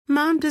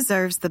Mom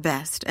deserves the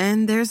best,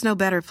 and there's no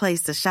better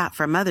place to shop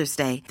for Mother's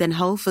Day than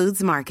Whole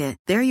Foods Market.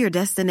 They're your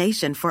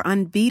destination for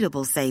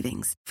unbeatable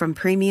savings, from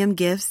premium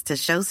gifts to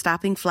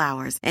show-stopping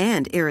flowers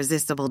and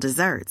irresistible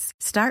desserts.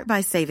 Start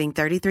by saving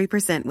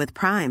 33% with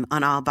Prime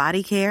on all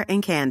body care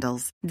and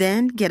candles.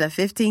 Then get a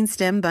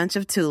 15-stem bunch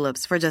of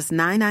tulips for just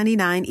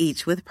 $9.99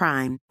 each with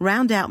Prime.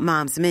 Round out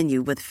Mom's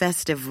menu with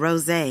festive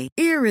rosé,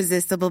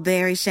 irresistible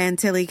berry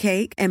chantilly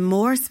cake, and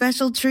more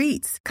special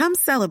treats. Come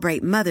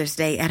celebrate Mother's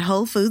Day at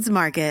Whole Foods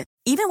Market.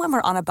 Even when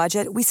we're on a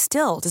budget, we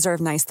still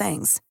deserve nice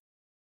things.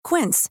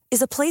 Quince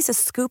is a place to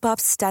scoop up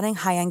stunning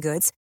high-end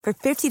goods for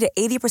 50 to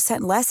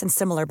 80% less than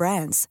similar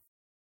brands.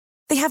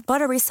 They have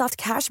buttery soft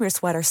cashmere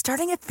sweaters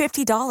starting at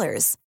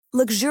 $50,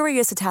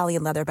 luxurious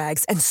Italian leather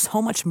bags, and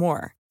so much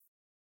more.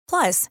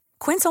 Plus,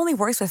 Quince only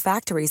works with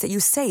factories that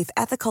use safe,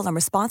 ethical, and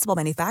responsible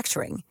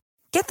manufacturing.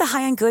 Get the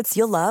high-end goods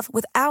you'll love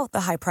without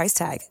the high price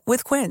tag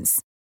with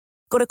Quince.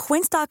 Go to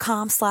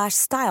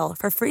quince.com/style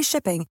for free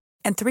shipping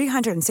and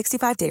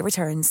 365-day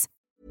returns.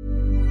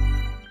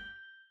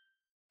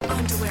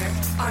 Underwear,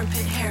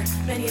 armpit hair,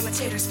 many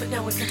imitators, but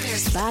no one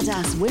compares.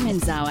 Badass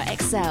Women's Hour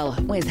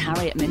XL with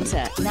Harriet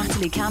Minter,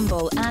 Natalie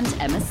Campbell, and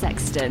Emma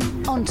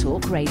Sexton on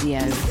Talk Radio.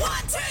 1, 2,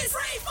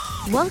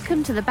 3, 4.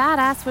 Welcome to the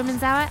Badass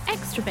Women's Hour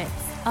Extra Bits,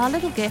 our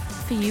little gift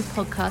for you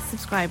podcast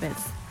subscribers.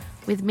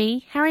 With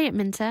me, Harriet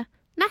Minter,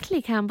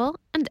 Natalie Campbell,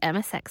 and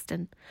Emma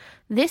Sexton.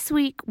 This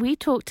week, we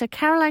talked to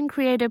Caroline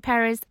Criado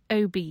Perez,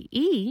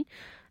 OBE,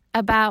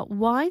 about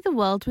why the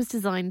world was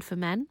designed for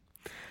men.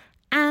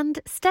 And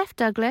Steph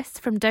Douglas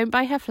from Don't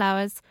Buy Her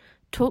Flowers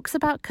talks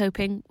about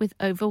coping with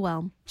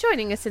overwhelm.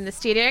 Joining us in the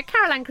studio,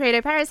 Caroline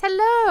Criado Perez.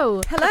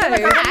 Hello.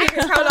 Caroline.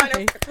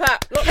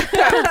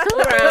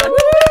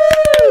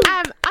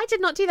 I did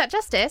not do that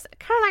justice.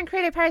 Caroline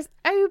Criado Perez,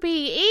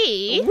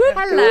 OBE. Woo.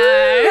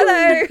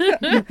 Hello.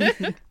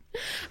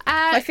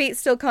 My feet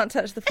still can't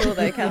touch the floor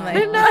though, can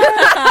they? No,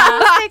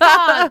 they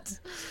can't.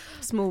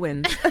 Small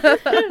win.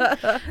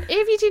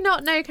 If you do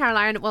not know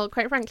Caroline, well,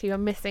 quite frankly, you're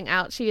missing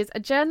out. She is a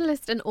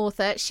journalist and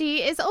author.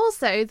 She is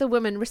also the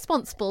woman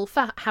responsible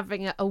for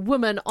having a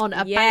woman on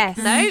a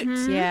banknote.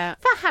 Mm-hmm. Yeah.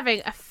 For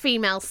having a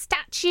female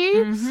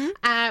statue.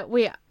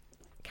 Mm-hmm.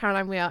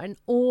 Caroline, we are in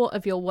awe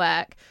of your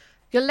work.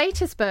 Your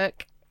latest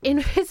book,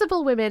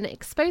 Invisible Women,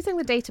 Exposing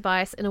the Data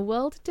Bias in a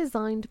World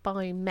Designed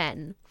by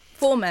Men.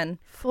 For men.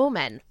 For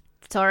men.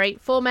 Sorry,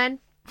 for men.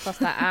 Cross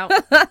that out.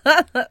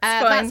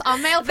 That's our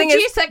male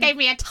producer gave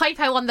me a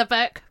typo on the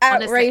book.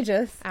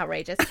 Outrageous.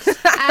 Outrageous.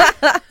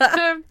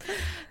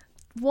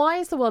 Why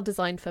is the world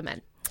designed for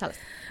men? Tell us.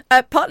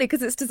 Partly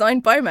because it's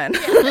designed by men.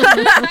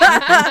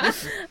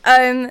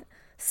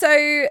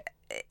 So,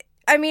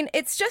 I mean,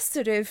 it's just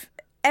sort of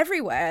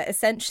everywhere,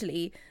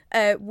 essentially.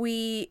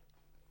 All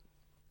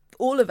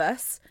of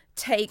us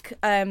take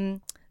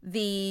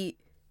the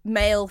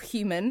male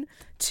human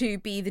to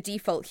be the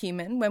default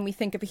human. When we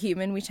think of a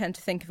human, we tend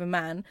to think of a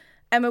man.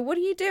 Emma, what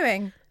are you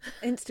doing?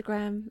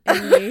 Instagram.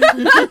 It's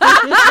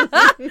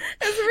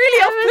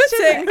really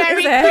off-putting.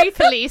 Very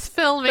creepily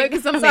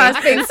filming something.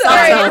 I'm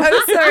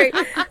sorry.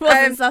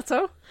 Wasn't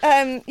subtle.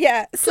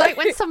 Yeah. It's like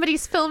when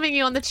somebody's filming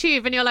you on the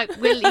tube and you're like,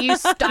 will you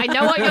I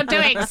know what you're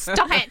doing.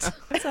 Stop it.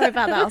 Sorry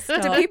about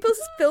that. Do people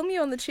film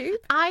you on the tube?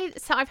 I've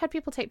had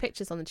people take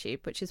pictures on the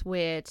tube, which is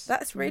weird.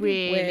 That's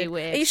really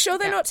weird. Are you sure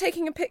they're not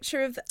taking a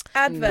picture of the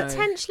advert?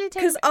 Potentially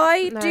taking. Because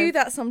I do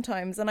that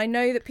sometimes, and I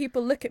know that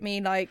people look at me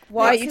like,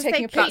 why are you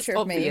taking a picture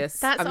of me?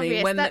 That's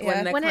obvious. When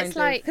it's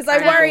like, because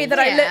I worry that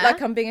I look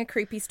like I'm being a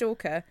creepy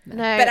stalker. No.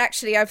 But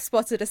actually I've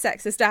spotted a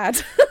sexist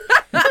ad.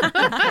 No,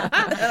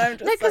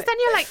 because then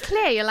you're like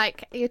clear. You're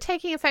like, you're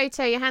taking a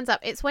photo, your hands up.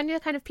 It's when you're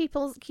kind of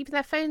people keeping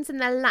their phones in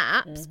their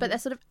laps, but they're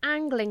sort of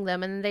angling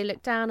them, and they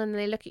look down and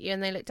they look at you,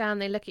 and they look down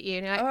and they look at you,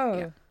 and you're like,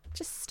 oh,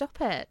 just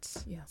stop it.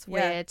 Yeah, it's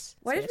weird.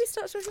 Why did we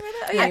start talking about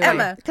that? Oh, Anyway,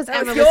 Emma. Because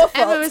Emma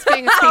was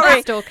being a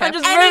creepy stalker. I'm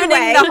just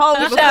ruining the whole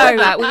show.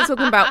 That. We were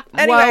talking about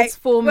worlds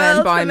for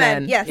men by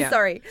men. Yes, yeah.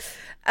 Sorry.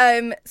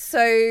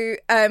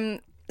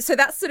 So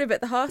that's sort of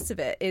at the heart of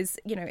it is,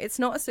 you know, it's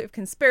not a sort of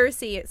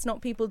conspiracy. It's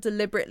not people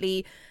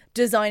deliberately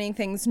designing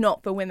things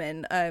not for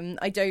women.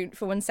 I don't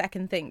for one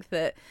second think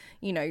that,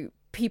 you know,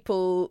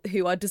 people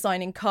who are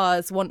designing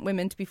cars want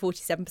women to be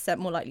 47%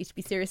 more likely to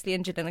be seriously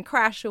injured in a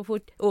crash or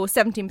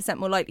 17%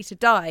 more likely to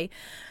die.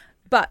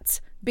 But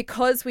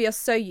because we are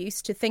so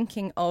used to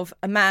thinking of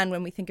a man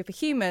when we think of a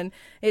human,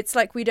 it's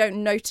like we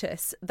don't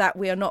notice that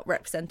we are not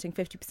representing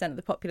 50% of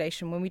the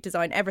population when we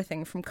design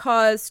everything from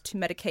cars to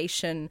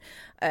medication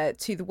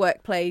to the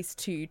workplace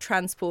to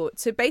transport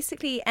to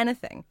basically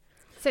anything.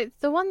 So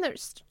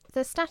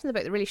the stat in the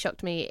book that really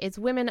shocked me is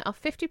women are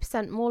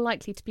 50% more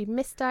likely to be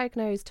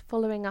misdiagnosed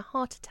following a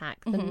heart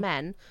attack than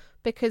men,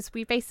 because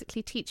we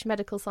basically teach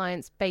medical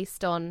science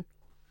based on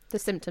the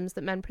symptoms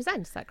that men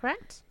present. Is that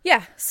correct?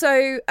 Yeah.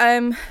 So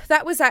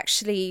that was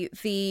actually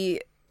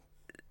the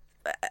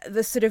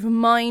sort of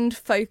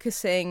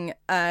mind-focusing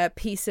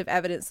piece of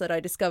evidence that I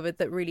discovered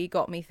that really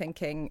got me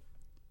thinking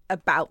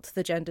about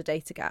the gender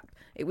data gap.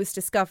 It was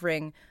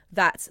discovering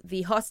that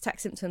the heart attack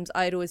symptoms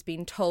I had always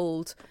been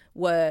told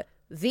were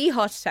the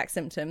heart attack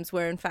symptoms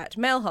were in fact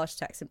male heart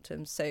attack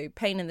symptoms, so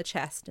pain in the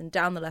chest and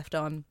down the left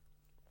arm.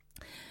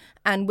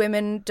 And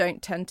women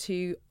don't tend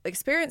to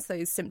experience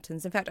those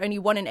symptoms. In fact, only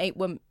 1 in 8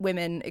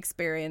 women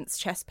experience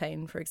chest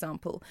pain, for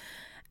example.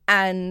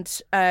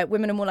 And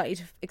women are more likely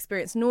to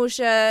experience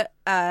nausea,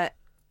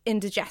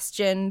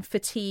 indigestion,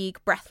 fatigue,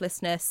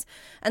 breathlessness.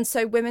 And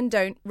so women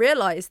don't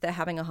realise they're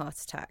having a heart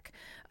attack.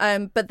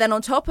 But then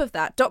on top of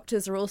that,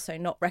 doctors are also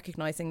not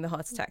recognising the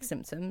heart attack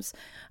symptoms.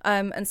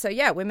 And so,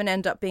 women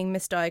end up being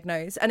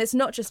misdiagnosed. And it's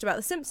not just about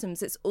the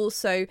symptoms, it's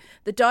also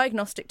the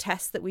diagnostic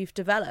tests that we've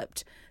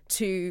developed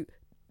to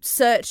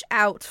search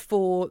out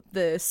for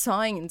the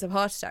signs of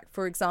heart attack.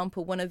 For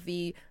example, one of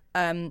the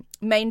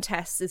main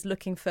tests is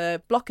looking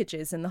for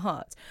blockages in the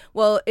heart.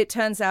 Well, it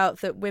turns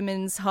out that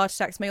women's heart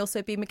attacks may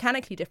also be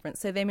mechanically different,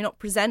 so they may not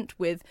present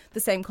with the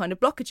same kind of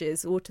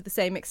blockages or to the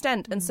same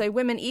extent. And so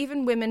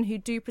even women who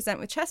do present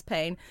with chest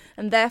pain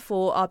and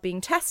therefore are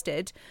being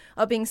tested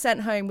are being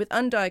sent home with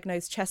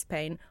undiagnosed chest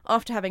pain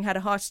after having had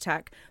a heart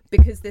attack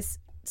because this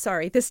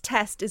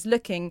test is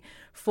looking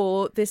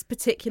for this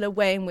particular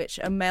way in which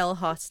a male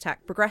heart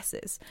attack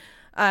progresses.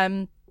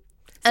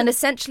 And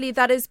essentially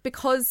that is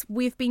because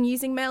we've been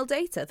using male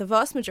data. The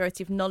vast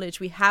majority of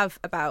knowledge we have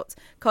about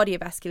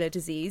cardiovascular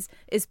disease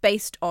is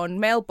based on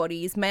male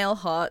bodies, male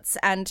hearts,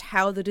 and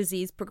how the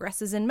disease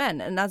progresses in men.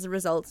 And as a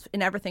result,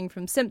 in everything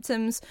from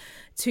symptoms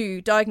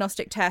to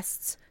diagnostic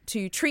tests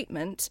to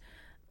treatment,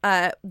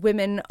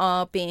 women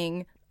are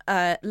being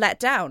let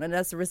down, and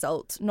as a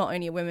result, not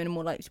only are women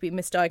more likely to be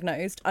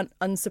misdiagnosed,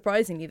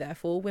 unsurprisingly,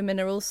 therefore, women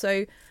are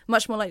also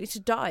much more likely to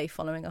die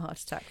following a heart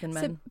attack than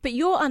men. But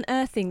you're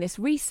unearthing this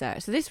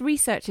research. So this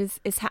research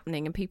is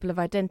happening, and people have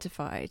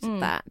identified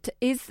that.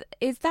 Is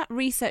that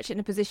research in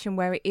a position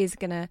where it is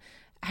going to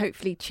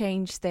hopefully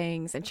change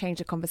things and change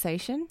the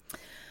conversation?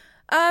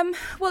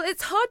 Well,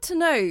 it's hard to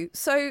know.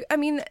 So, I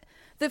mean,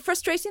 the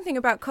frustrating thing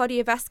about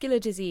cardiovascular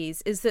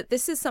disease is that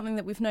this is something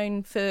that we've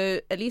known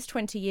for at least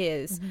 20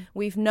 years. Mm-hmm.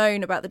 We've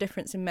known about the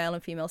difference in male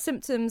and female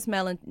symptoms,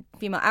 male and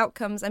female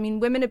outcomes. I mean,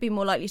 women have been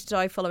more likely to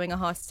die following a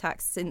heart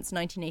attack since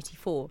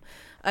 1984,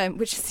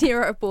 which is the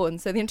year I was born.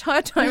 So the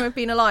entire time I've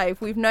been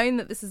alive, we've known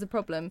that this is a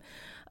problem.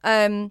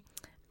 And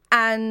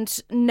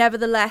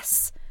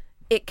nevertheless,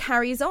 it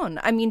carries on.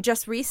 I mean,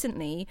 just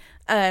recently,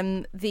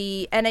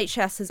 the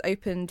NHS has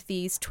opened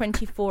these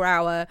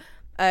 24-hour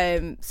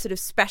sort of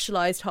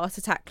specialised heart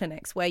attack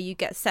clinics where you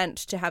get sent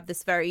to have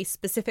this very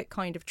specific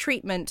kind of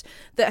treatment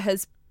that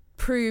has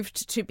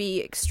proved to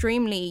be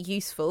extremely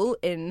useful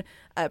in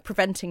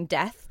preventing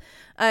death.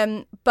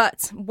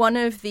 But one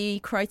of the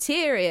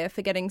criteria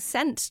for getting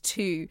sent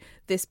to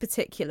this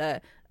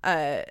particular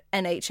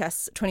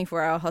NHS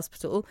 24-hour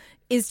hospital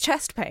is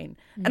chest pain.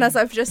 And as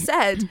I've just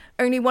said,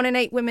 only 1 in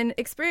 8 women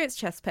experience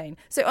chest pain.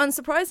 So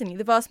unsurprisingly,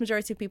 the vast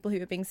majority of people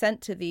who are being sent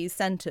to these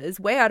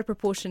centres, way out of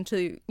proportion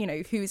to,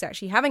 who's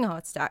actually having a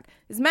heart attack,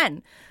 is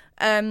men.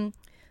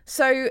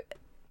 So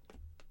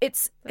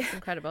that's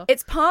incredible.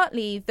 It's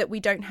partly that we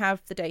don't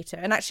have the data.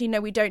 And actually,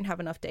 no, we don't have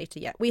enough data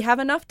yet. We have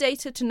enough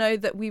data to know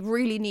that we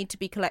really need to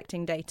be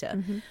collecting data.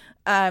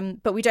 Mm-hmm.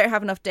 But we don't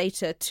have enough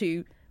data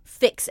to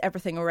fix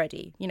everything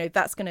already.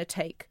 That's going to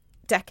take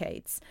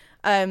decades.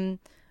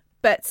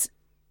 But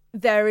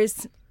there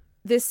is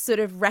this sort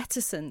of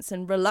reticence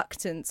and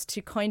reluctance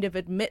to kind of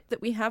admit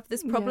that we have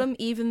this problem,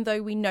 even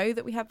though we know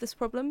that we have this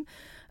problem.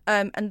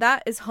 And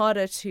that is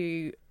harder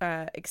to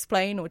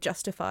explain or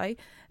justify.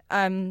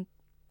 And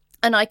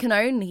I can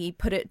only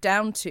put it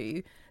down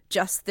to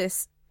just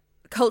this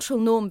cultural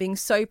norm being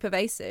so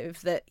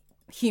pervasive that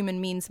human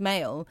means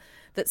male,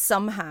 that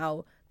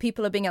somehow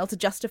people are being able to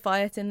justify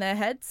it in their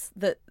heads,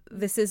 that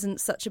this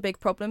isn't such a big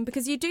problem.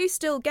 Because you do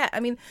still get,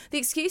 the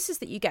excuses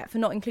that you get for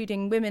not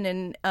including women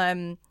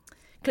in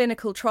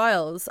clinical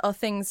trials are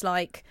things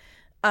like,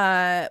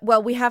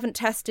 we haven't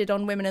tested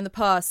on women in the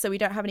past, so we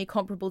don't have any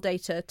comparable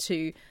data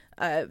to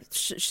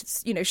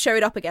show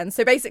it up again.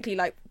 So basically,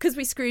 because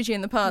we screwed you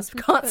in the past,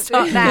 we can't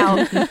start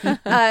now.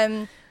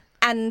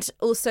 And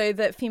also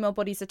that female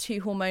bodies are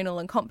too hormonal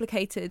and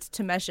complicated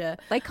to measure.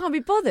 They can't be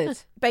bothered,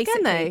 basically.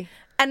 Can they?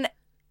 And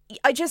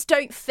I just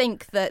don't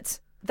think that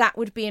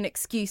would be an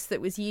excuse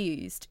that was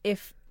used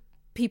if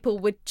people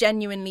were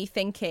genuinely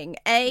thinking,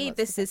 A,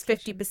 this is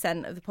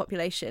 50% of the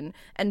population,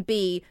 and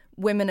B,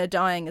 women are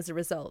dying as a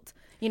result.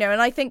 And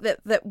I think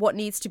that what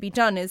needs to be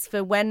done is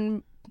for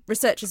when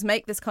researchers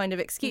make this kind of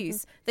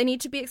excuse, they need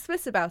to be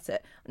explicit about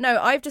it. No,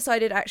 I've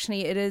decided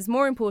actually it is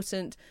more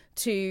important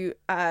to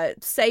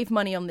save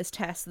money on this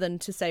test than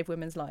to save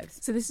women's lives.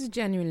 So this is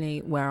genuinely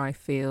where I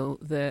feel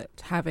that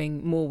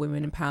having more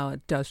women in power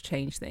does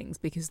change things,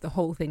 because the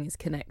whole thing is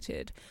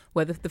connected.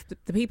 Whether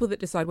the people that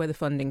decide where the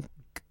funding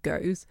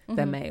goes,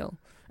 they're male.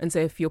 And so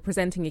if you're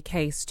presenting a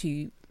case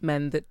to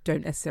men that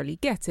don't necessarily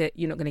get it,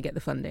 you're not going to get the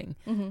funding.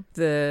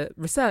 The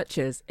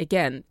researchers,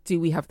 again, do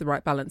we have the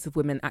right balance of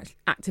women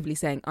actively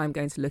saying, I'm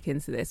going to look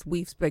into this?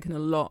 We've spoken a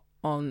lot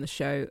on the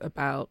show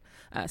about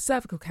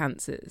cervical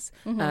cancers.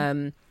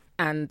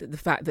 and the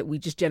fact that we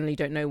just generally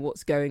don't know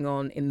what's going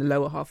on in the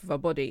lower half of our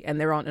body,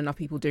 and there aren't enough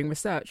people doing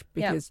research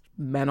because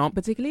men aren't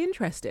particularly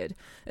interested.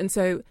 And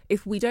so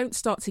if we don't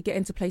start to get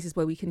into places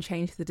where we can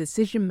change the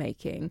decision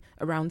making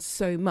around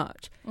so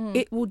much,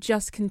 it will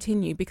just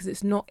continue because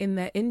it's not in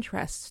their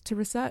interests to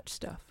research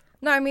stuff.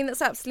 No, I mean,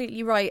 that's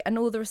absolutely right. And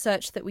all the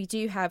research that we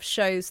do have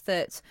shows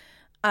that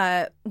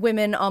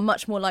women are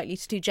much more likely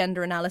to do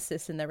gender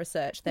analysis in their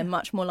research. They're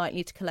much more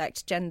likely to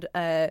collect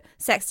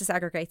sex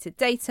disaggregated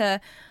data.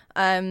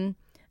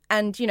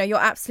 And, you know, you're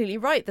absolutely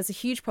right. There's a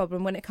huge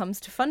problem when it comes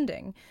to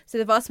funding. So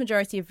the vast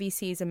majority of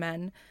VCs are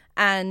men,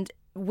 and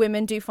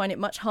women do find it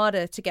much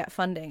harder to get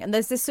funding. And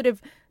there's this sort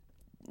of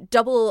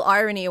double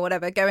irony or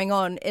whatever going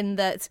on in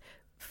that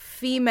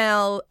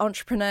female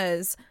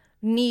entrepreneurs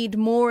need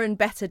more and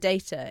better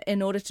data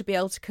in order to be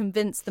able to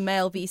convince the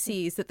male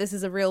VCs that this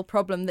is a real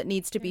problem that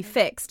needs to be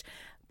fixed.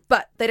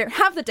 But they don't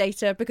have the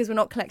data because we're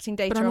not collecting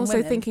data on women. But I'm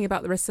also thinking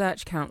about the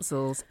research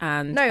councils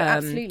and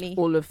absolutely.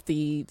 All of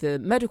the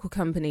medical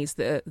companies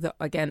that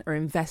again are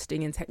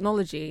investing in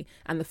technology,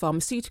 and the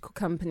pharmaceutical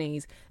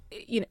companies.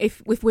 You know,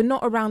 if we're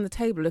not around the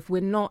table, if we're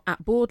not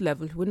at board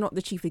level, if we're not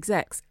the chief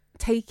execs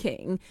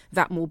taking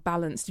that more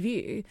balanced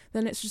view,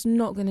 then it's just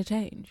not going to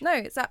change.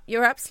 No,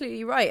 you're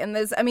absolutely right. And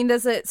there's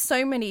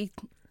so many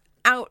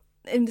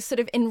sort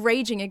of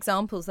enraging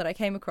examples that I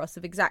came across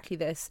of exactly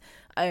this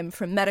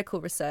from medical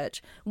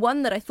research.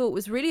 One that I thought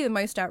was really the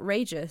most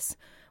outrageous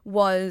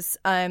was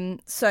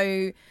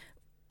so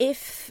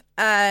if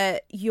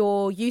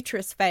your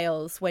uterus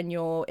fails when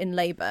you're in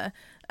labour,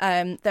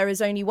 there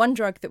is only one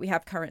drug that we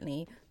have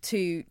currently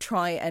to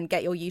try and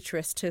get your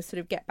uterus to sort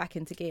of get back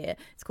into gear.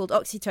 It's called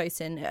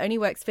oxytocin. It only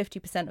works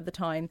 50% of the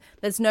time.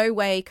 There's no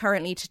way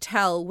currently to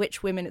tell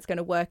which women it's going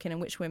to work in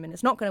and which women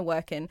it's not going to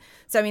work in.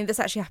 So, I mean, this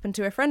actually happened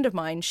to a friend of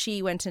mine.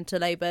 She went into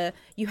labour.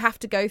 You have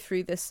to go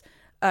through this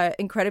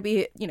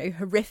incredibly, you know,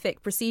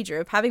 horrific procedure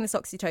of having this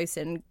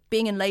oxytocin,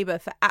 being in labour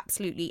for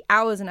absolutely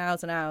hours and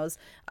hours and hours,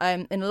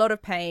 in a lot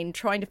of pain,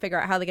 trying to figure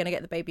out how they're going to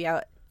get the baby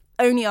out.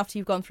 Only after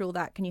you've gone through all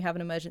that can you have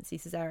an emergency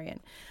cesarean.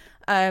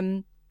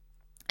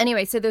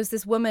 Anyway, so there was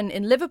this woman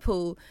in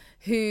Liverpool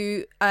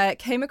who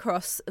came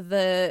across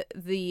the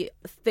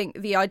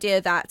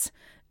idea that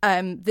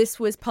this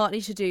was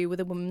partly to do with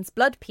a woman's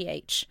blood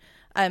pH.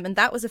 And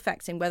that was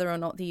affecting whether or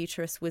not the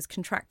uterus was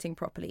contracting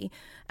properly.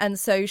 And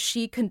so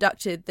she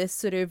conducted this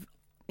sort of,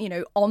 you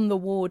know, on the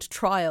ward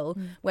trial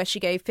where she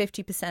gave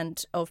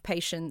 50% of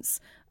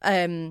patients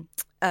an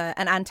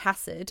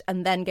antacid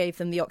and then gave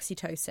them the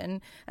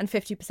oxytocin, and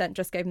 50%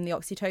 just gave them the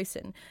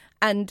oxytocin.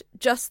 And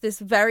just this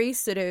very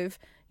sort of,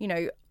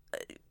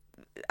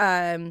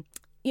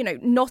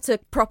 not a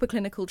proper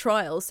clinical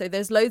trial. So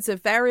there's loads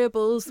of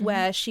variables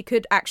where she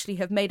could actually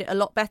have made it a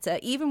lot better,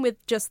 even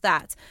with just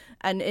that,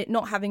 and it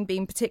not having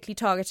been particularly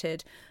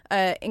targeted,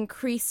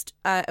 increased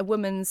a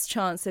woman's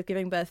chance of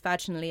giving birth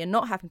vaginally and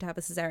not having to have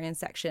a cesarean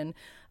section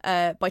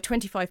by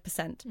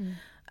 25%.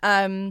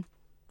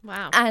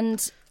 Wow.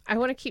 And I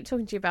want to keep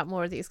talking to you about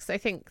more of these because I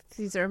think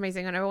these are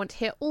amazing, and I want to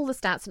hear all the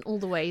stats and all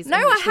the ways. No,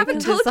 I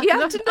haven't told you. You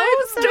have to know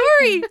the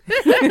story.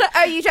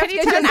 Oh, you have to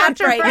go to an ad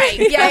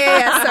break.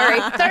 Yeah. Sorry.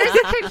 There is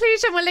a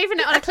conclusion. We're leaving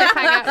it on a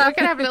cliffhanger. We're going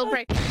to have a little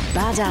break.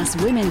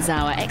 Badass Women's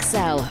Hour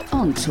XL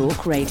on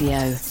Talk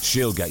Radio.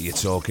 She'll get you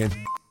talking.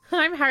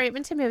 I'm Harriet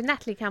Minter, here with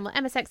Natalie Campbell,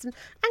 Emma Sexton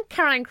and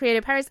Caroline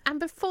Criado-Perez. And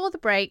before the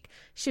break,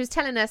 she was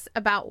telling us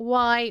about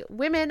why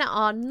women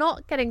are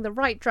not getting the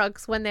right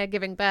drugs when they're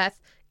giving birth.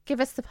 Give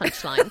us the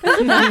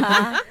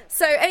punchline.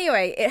 So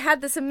anyway, it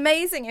had this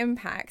amazing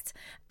impact,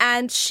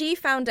 and she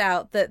found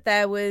out that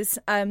there was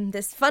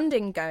this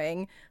funding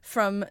going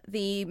from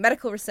the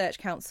Medical Research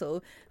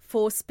Council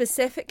for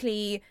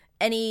specifically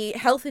any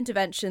health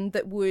intervention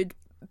that would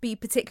be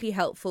particularly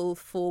helpful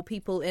for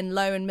people in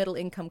low and middle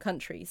income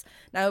countries.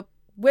 Now,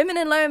 women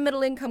in low and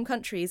middle income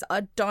countries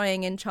are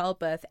dying in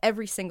childbirth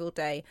every single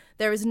day.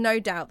 There is no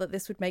doubt that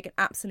this would make an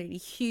absolutely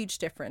huge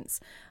difference.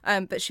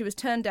 But she was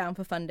turned down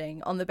for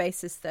funding on the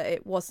basis that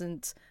it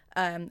wasn't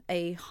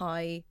a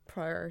high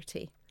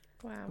priority.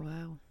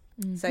 Wow.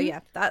 Mm-hmm. So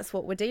yeah, that's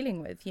what we're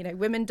dealing with. You know,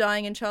 women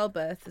dying in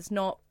childbirth is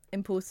not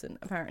important,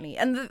 apparently.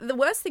 And the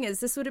worst thing is,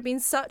 this would have been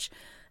such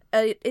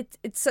a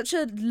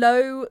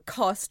low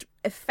cost,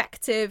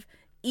 effective,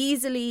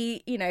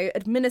 easily,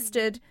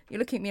 administered. You're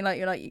looking at me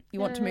like you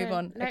want to move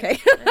on. No, okay.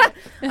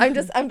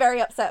 No. I'm very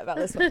upset about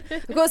this one.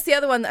 Of course, the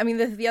other one,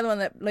 the other one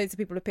that loads of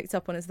people have picked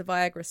up on is the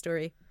Viagra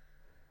story,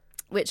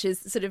 which is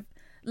sort of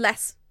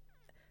less.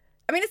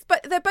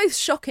 But they're both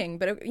shocking,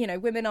 but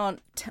women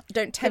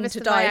don't tend to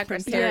die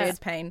from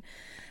period pain.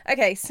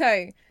 Okay,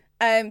 so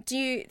I'm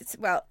going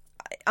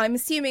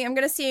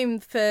to assume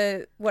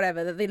for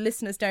whatever that the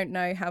listeners don't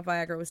know how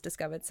Viagra was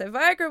discovered. So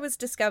Viagra was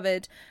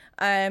discovered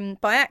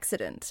by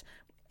accident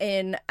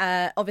in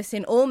obviously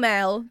an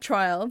all-male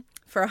trial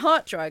for a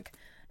heart drug,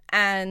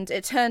 and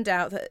it turned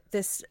out that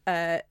this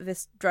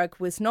drug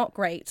was not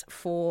great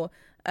for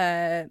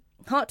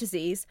heart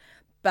disease,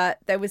 but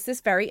there was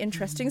this very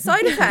interesting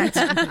side effect.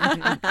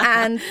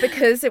 And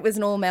because it was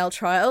an all-male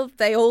trial,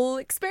 they all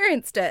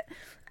experienced it.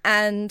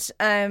 And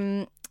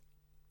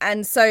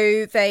And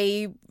so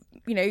they,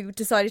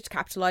 decided to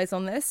capitalize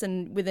on this.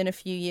 And within a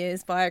few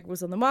years, Viagra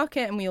was on the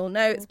market. And we all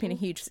know it's been a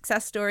huge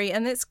success story.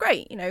 And it's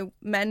great.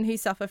 Men who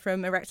suffer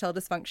from erectile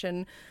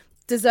dysfunction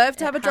deserve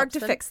to have a drug to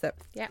fix them.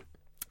 Yeah.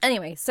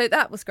 Anyway, so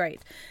that was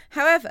great.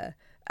 However,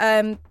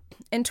 in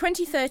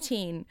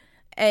 2013,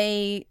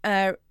 a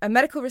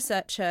medical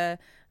researcher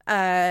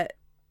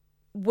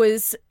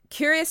was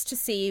curious to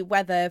see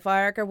whether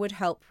Viagra would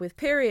help with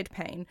period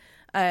pain.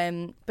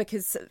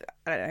 Because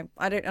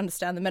I don't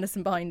understand the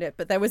medicine behind it,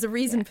 but there was a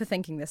reason for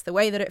thinking this, the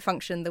way that it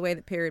functioned, the way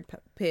that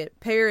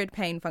period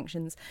pain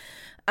functions.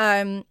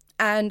 And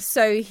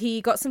so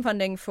he got some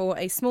funding for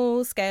a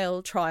small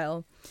scale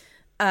trial.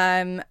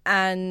 And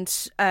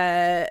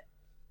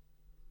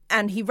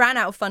he ran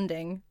out of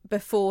funding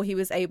before he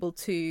was able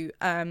to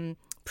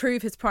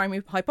prove his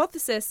primary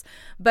hypothesis.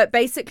 But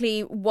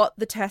basically what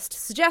the test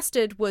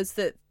suggested was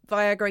that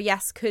Viagra,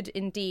 yes, could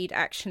indeed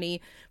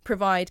actually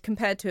provide,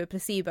 compared to a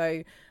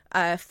placebo,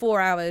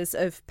 4 hours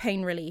of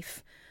pain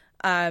relief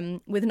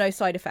with no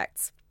side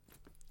effects,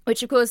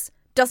 which, of course,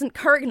 doesn't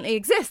currently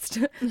exist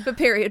for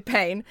period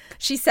pain.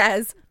 She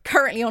says,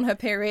 currently on her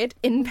period,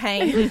 in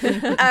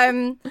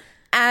pain.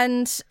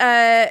 And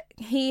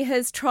he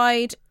has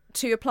tried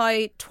to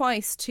apply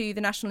twice to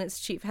the National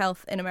Institute for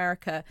Health in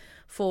America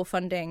for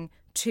funding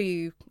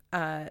to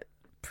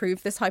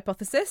prove this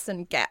hypothesis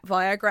and get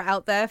Viagra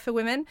out there for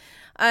women.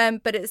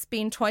 But it's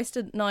been twice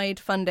denied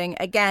funding,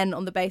 again,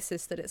 on the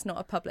basis that it's not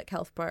a public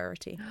health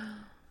priority.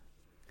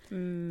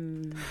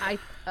 I'm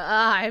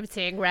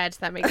seeing red.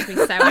 That makes me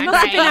so angry. It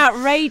must have been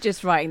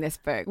outrageous writing this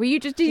book.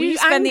 Did you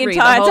spend the angry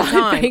entire whole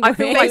time? I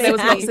feel like there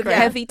was lots of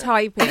heavy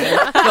typing,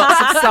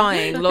 lots of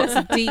sighing, lots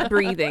of deep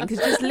breathing. Because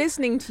just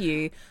listening to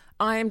you,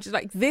 I am just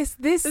like, this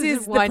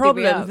is the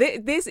problem.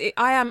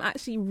 I am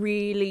actually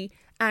really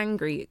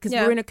angry because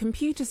we're in a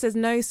computer says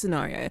no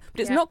scenario,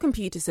 but it's not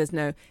computer says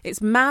no,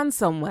 it's man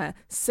somewhere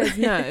says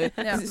no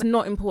because it's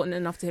not important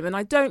enough to him. And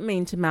I don't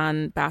mean to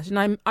man bash,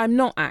 and I'm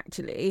not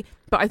actually,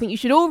 but I think you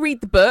should all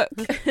read the book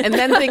and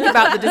then think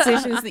about the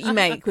decisions that you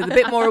make with a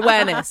bit more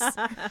awareness.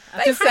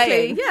 Just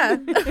saying. Yeah.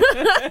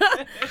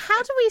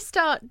 How do we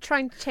start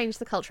trying to change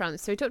the culture around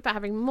this? So we talked about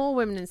having more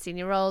women in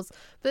senior roles,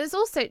 but there's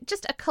also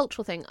just a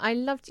cultural thing. I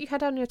loved, you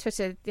had on your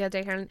Twitter the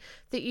other day, Helen,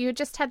 that you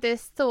just had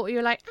this thought, you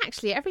were like,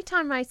 actually, every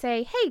time I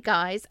say, hey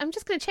guys, I'm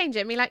just going to change it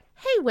and be like,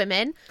 hey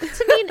women,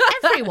 to mean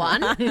everyone.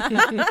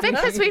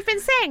 Because we've been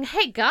saying,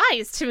 hey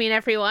guys, to mean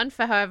everyone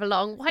for however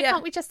long. Why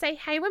can't we just say,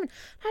 hey women?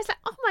 And I was like,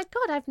 oh my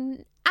God,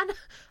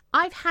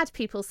 I've had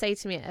people say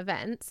to me at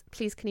events,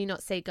 please can you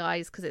not say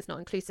guys because it's not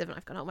inclusive? And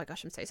I've gone, oh my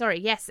gosh, I'm so sorry.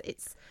 Yes,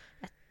 it's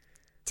a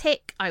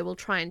tick. I will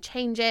try and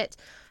change it.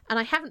 And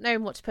I haven't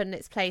known what to put in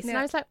its place. And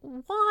I was like,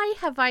 why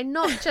have I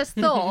not just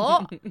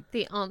thought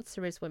the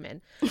answer is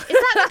women? Is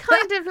that the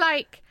kind of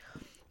like,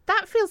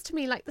 that feels to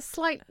me like the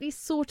slightly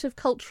sort of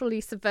culturally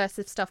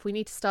subversive stuff we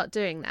need to start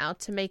doing now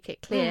to make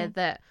it clear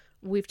that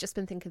we've just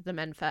been thinking of the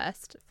men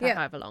first for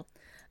however long.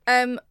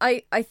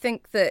 I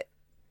think that,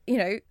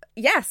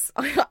 yes,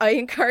 I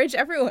encourage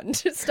everyone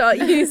to start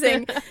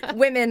using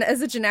women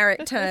as a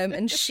generic term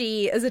and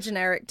she as a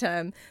generic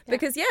term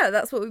because,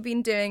 that's what we've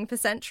been doing for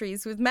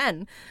centuries with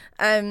men.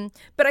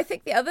 But I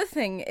think the other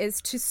thing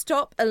is to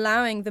stop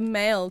allowing the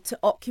male to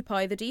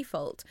occupy the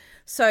default.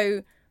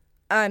 So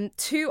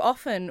too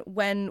often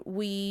when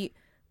we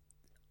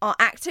are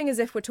acting as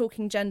if we're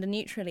talking gender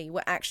neutrally,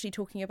 we're actually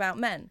talking about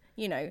men.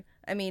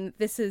 I mean,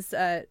 this is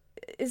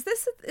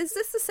this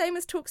the same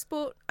as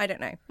TalkSport? I don't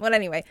know. Well,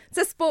 anyway, it's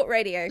a sport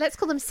radio. Let's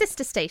call them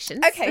sister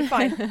stations. Okay,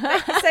 fine.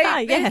 So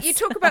you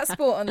talk about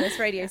sport on this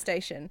radio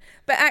station,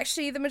 but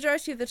actually the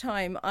majority of the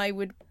time I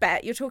would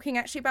bet you're talking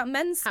actually about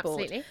men's sport.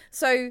 Absolutely.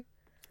 So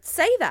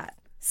say that.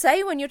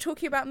 Say when you're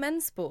talking about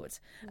men's sport.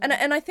 And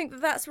I think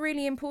that that's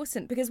really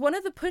important because one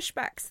of the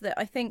pushbacks that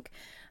I think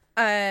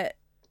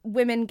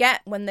women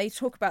get when they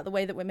talk about the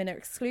way that women are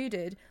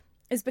excluded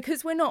is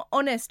because we're not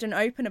honest and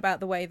open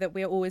about the way that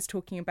we're always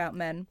talking about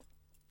men,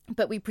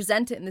 but we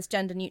present it in this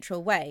gender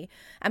neutral way.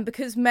 And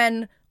because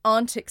men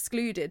aren't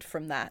excluded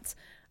from that,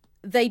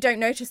 they don't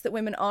notice that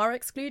women are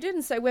excluded.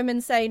 And so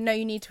women say, no,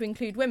 you need to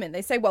include women.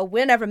 They say, well,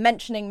 we're never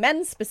mentioning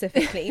men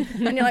specifically.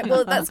 And you're like,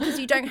 well, that's because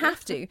you don't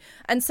have to.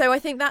 And so I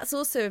think that's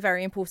also a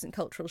very important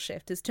cultural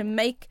shift, is to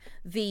make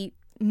the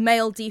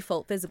male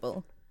default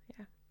visible.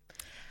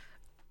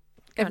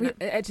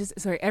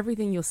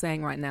 Everything you're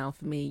saying right now,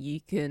 for me, you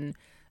can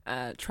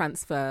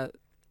transfer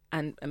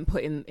and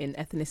put in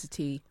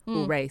ethnicity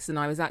or race. And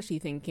I was actually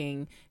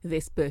thinking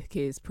this book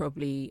is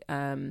probably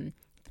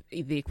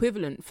the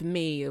equivalent for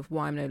me of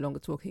why I'm no longer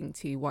talking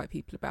to white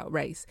people about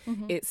race.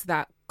 It's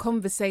that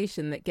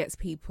conversation that gets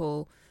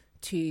people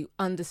to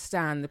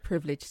understand the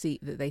privileged seat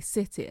that they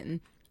sit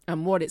in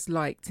and what it's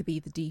like to be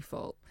the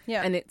default.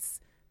 And it's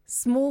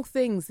small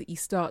things that you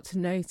start to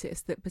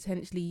notice that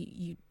potentially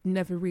you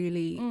never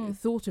really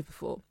thought of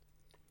before.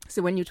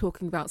 So when you're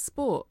talking about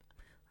sport,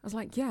 I was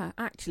like, yeah,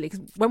 actually,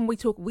 because when we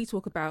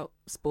talk about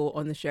sport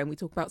on the show and we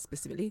talk about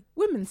specifically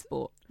women's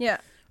sport.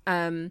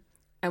 And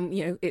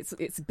it's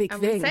a big thing.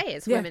 We say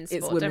it's women's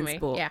sport, it's women's don't we?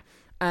 Sport. Yeah.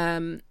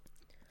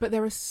 But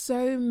there are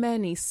so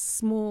many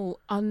small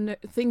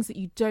things that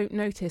you don't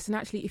notice, and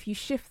actually, if you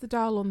shift the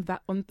dial on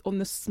that on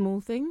the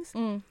small things,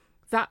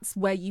 that's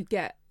where you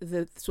get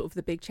the sort of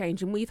the big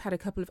change. And we've had a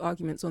couple of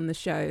arguments on the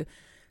show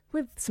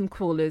with some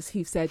callers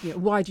who've said,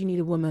 why do you need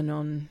a woman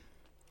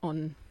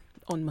on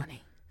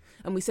money?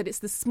 And we said it's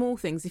the small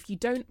things. If you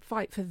don't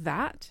fight for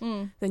that,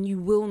 then you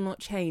will not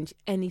change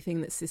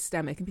anything that's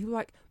systemic. And people are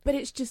like, but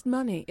it's just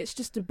money. It's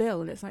just a bill.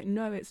 And it's like,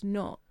 no, it's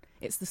not.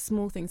 It's the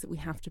small things that we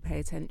have to pay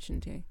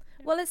attention to.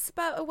 Well, it's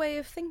about a way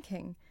of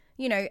thinking,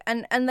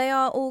 and they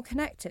are all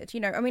connected.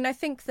 I mean, I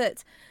think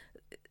that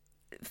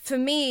for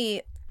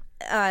me,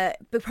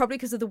 but probably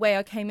because of the way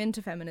I came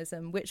into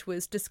feminism, which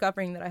was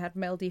discovering that I had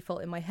male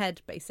default in my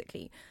head,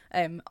 basically.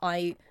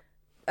 I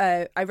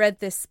read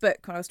this book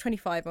when I was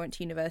 25. I went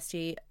to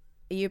university.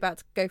 Are you about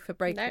to go for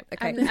break? No,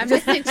 okay. I'm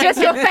listening to just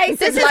your face.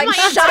 This is like, my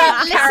shut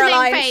up,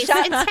 Caroline. face.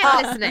 Shut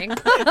Intent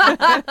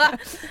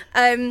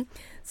listening.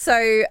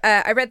 So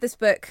I read this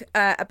book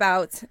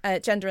about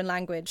gender and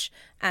language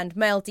and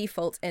male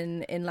default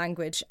in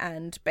language,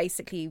 and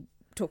basically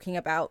talking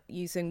about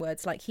using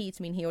words like he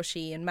to mean he or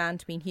she and man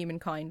to mean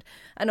humankind.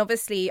 And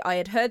obviously I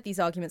had heard these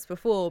arguments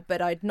before,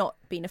 but I'd not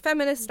been a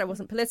feminist. I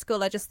wasn't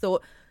political. I just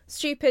thought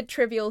stupid,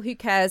 trivial, who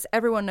cares?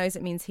 Everyone knows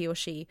it means he or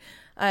she.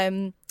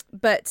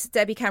 But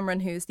Debbie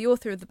Cameron, who's the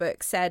author of the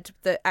book, said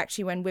that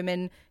actually when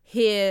women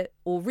hear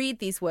or read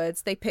these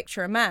words, they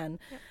picture a man.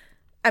 Yeah.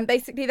 And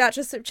basically that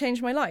just sort of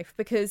changed my life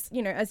because,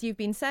 as you've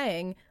been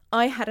saying,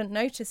 I hadn't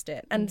noticed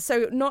it. And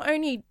so not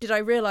only did I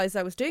realise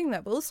I was doing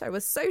that, but also I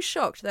was so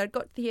shocked that I'd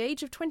got to the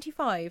age of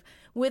 25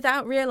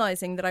 without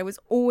realising that I was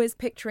always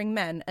picturing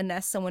men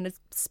unless someone had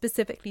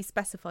specifically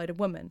specified a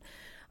woman.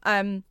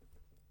 And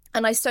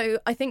I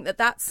think that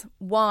that's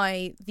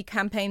why the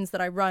campaigns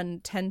that I run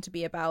tend to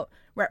be about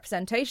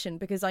representation,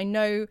 because I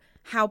know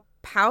how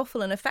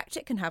powerful an effect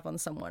it can have on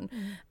someone.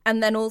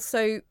 And then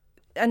also,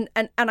 and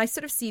I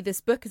sort of see this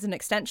book as an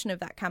extension of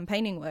that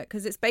campaigning work,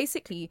 because it's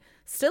basically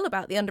still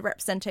about the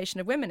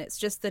underrepresentation of women. It's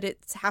just that it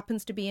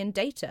happens to be in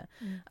data.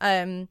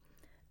 And,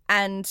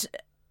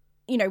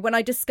 when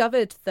I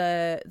discovered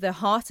the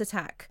heart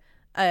attack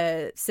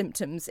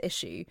symptoms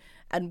issue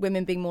and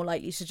women being more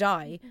likely to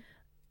die,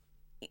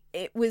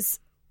 it was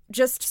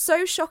just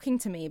so shocking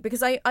to me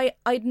because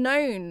I'd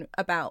known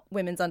about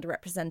women's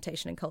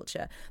underrepresentation in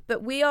culture,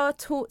 but we are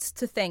taught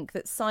to think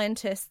that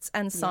scientists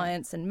and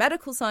science and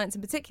medical science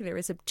in particular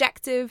is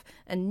objective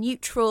and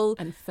neutral.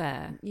 And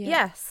fair. Yeah.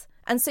 Yes.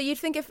 And so you'd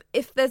think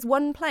if there's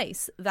one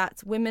place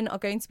that women are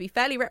going to be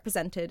fairly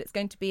represented, it's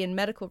going to be in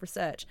medical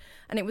research.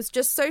 And it was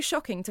just so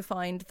shocking to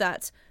find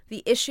that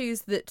the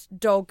issues that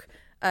dog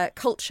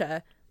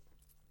culture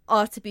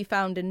are to be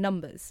found in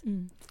numbers.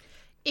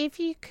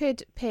 If you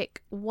could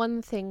pick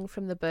one thing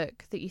from the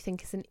book that you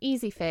think is an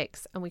easy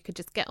fix and we could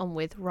just get on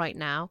with right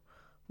now,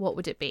 what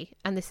would it be?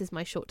 And this is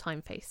my short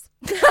time face.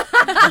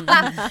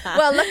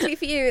 Well, luckily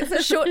for you, it's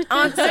a short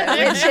answer,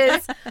 which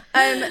is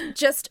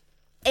just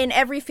in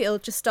every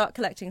field, just start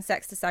collecting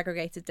sex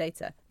disaggregated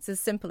data. It's as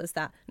simple as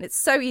that. And it's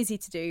so easy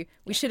to do.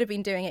 We should have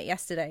been doing it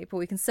yesterday, but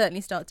we can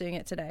certainly start doing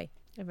it today.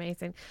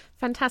 Amazing.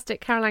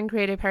 Fantastic. Caroline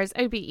Criado-Perez,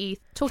 OBE,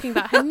 talking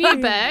about her new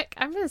book.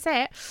 I'm going to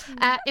say it.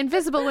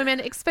 Invisible Women,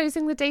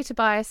 Exposing the Data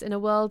Bias in a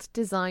World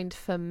Designed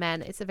for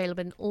Men. It's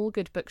available in all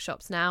good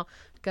bookshops now.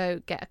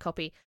 Go get a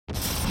copy.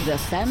 The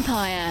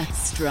Fempire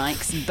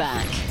strikes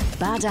back.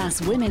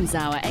 Badass Women's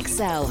Hour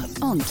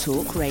XL on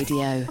Talk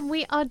Radio. And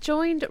we are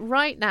joined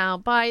right now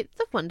by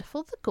the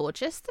wonderful, the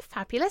gorgeous, the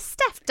fabulous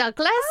Steph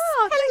Douglas.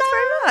 Oh,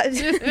 hello.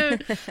 Thanks very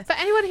much. For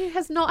anyone who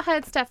has not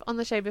heard Steph on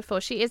the show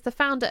before, she is the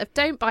founder of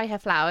Don't Buy Her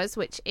Flowers,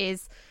 which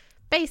is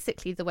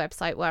basically the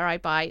website where I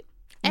buy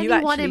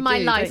anyone in my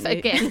life a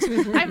gift.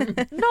 I'm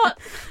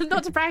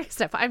not to brag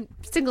stuff. I'm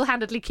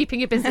single-handedly keeping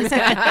your business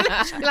going.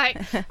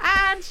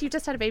 And you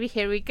just had a baby.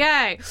 Here we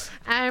go.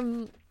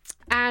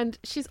 And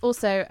she's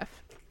also an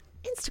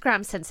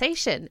Instagram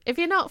sensation. If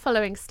you're not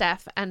following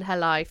Steph and her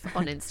life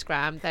on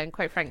Instagram, then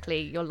quite frankly,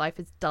 your life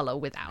is duller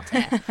without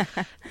it.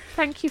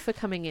 Thank you for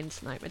coming in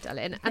tonight, my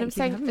darling. And I'm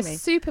saying a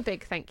super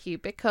big thank you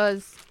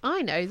because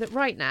I know that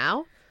right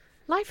now,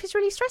 life is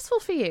really stressful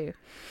for you.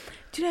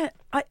 Do you know,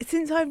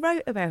 since I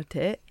wrote about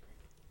it,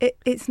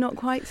 it's not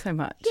quite so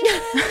much.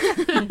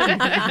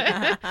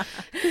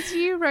 Because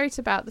you wrote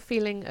about the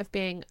feeling of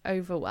being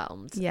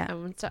overwhelmed. Yeah.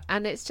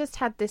 And it's just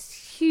had this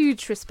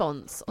huge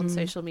response on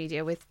social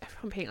media with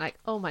everyone being like,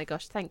 oh my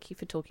gosh, thank you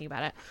for talking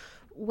about it.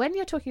 When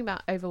you're talking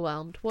about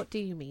overwhelmed, what do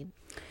you mean?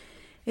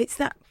 It's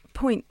that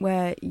point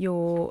where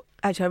you're...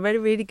 Actually, I read a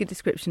really good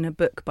description in a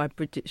book by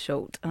Bridget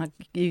Schultz, and I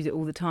use it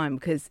all the time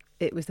because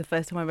it was the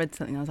first time I read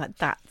something. I was like,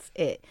 that's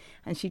it.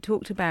 And she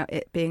talked about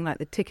it being like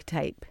the ticker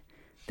tape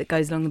that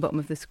goes along the bottom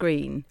of the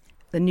screen,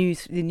 the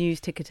news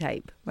ticker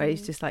tape, where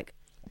it's just like,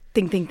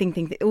 ding, ding, ding,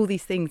 ding, all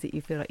these things that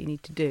you feel like you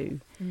need to do,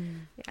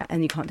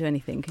 and you can't do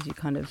anything because you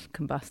kind of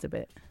combust a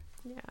bit.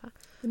 Yeah.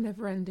 The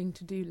never-ending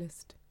to-do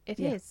list. It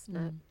is.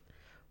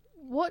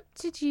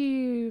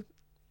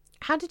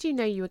 How did you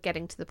know you were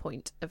getting to the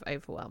point of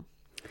overwhelm?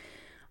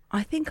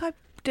 I think I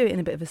do it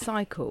in a bit of a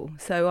cycle.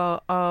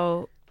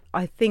 So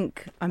I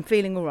think I'm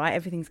feeling all right,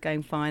 everything's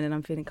going fine, and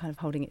I'm feeling kind of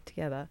holding it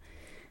together.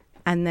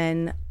 And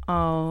then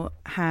I'll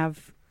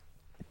have,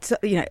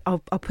 I'll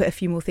put a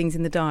few more things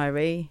in the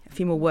diary, a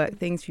few more work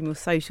things, a few more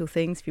social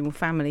things, a few more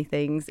family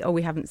things. Oh,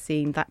 we haven't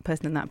seen that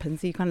person and that person.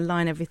 So you kind of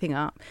line everything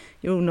up.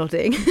 You're all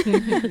nodding.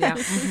 Yeah.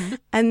 Mm-hmm.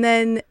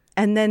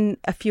 And then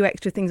a few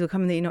extra things will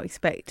come in that you're not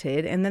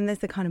expected. And then there's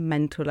the kind of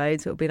mental load.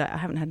 So it'll be like, I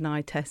haven't had an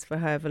eye test for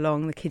however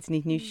long. The kids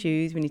need new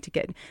shoes. We need to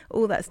get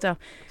all that stuff.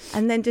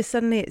 And then just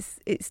suddenly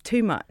it's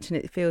too much and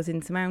it feels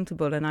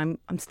insurmountable. And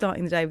I'm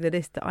starting the day with a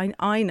list that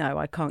I know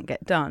I can't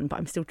get done, but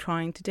I'm still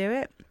trying to do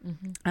it.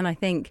 Mm-hmm. And I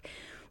think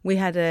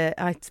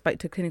I spoke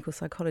to a clinical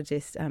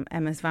psychologist,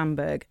 Emma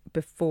Svanberg,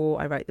 before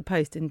I wrote the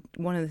post. And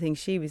one of the things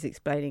she was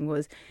explaining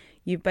was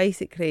you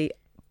basically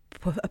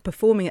are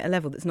performing at a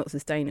level that's not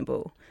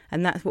sustainable,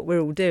 and that's what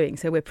we're all doing.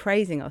 So we're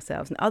praising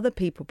ourselves and other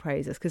people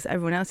praise us because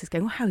everyone else is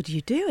going, well, how do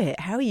you do it,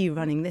 how are you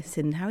running this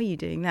and how are you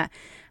doing that?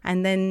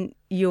 And then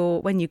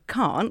when you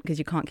can't, because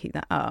you can't keep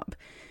that up,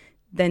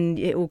 then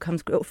it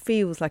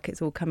feels like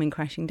it's all coming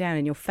crashing down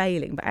and you're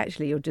failing, but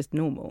actually you're just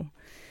normal.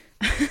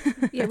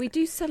 Yeah, we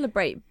do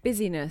celebrate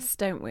busyness,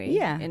 don't we?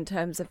 Yeah. In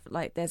terms of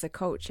like there's a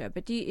culture,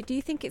 but do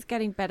you think it's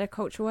getting better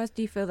culture-wise?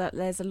 Do you feel that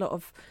there's a lot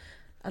of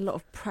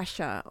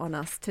pressure on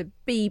us to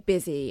be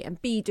busy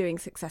and be doing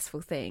successful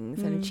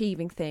things and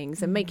achieving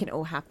things and making it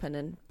all happen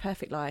and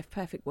perfect life,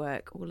 perfect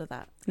work, all of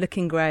that.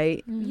 Looking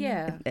great.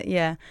 Yeah.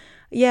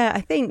 Yeah,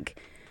 I think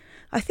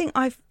but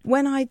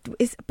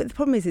the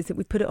problem is that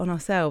we put it on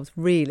ourselves,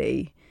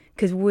 really,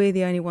 because we're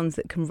the only ones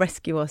that can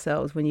rescue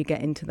ourselves when you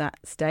get into that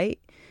state.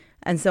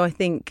 And so I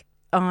think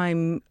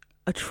I'm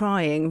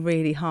trying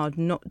really hard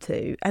not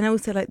to. And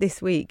also, like this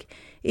week,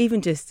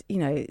 even just,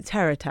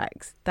 terror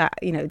attacks, that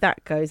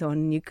goes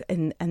on.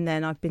 And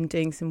then I've been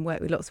doing some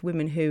work with lots of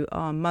women who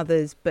are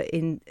mothers, but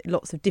in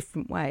lots of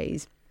different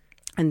ways.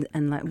 And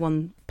like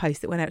one post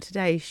that went out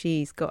today,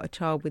 she's got a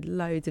child with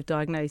loads of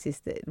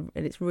diagnoses and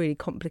it's really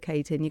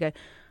complicated. And you go,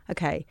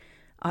 okay,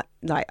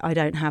 I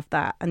don't have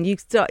that. And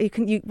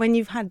when you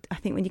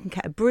can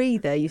get a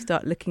breather, you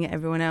start looking at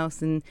everyone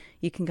else and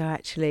you can go,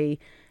 actually,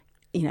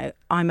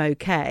 I'm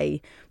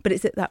okay. But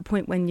it's at that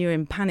point when you're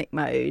in panic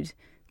mode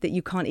that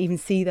you can't even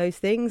see those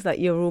things. Like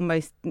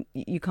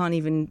you can't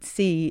even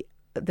see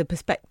the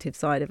perspective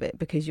side of it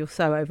because you're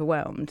so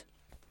overwhelmed.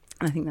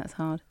 And I think that's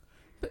hard.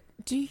 But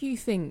do you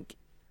think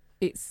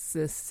it's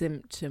a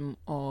symptom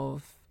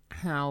of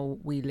how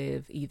we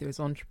live, either as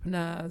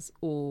entrepreneurs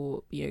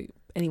or,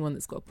 anyone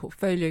that's got a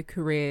portfolio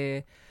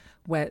career,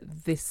 where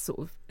this sort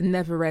of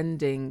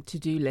never-ending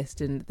to-do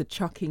list and the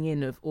chucking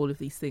in of all of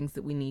these things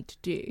that we need to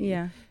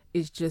do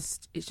it's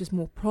just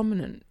more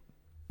prominent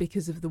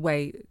because of the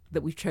way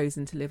that we've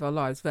chosen to live our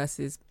lives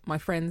versus my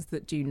friends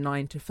that do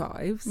 9 to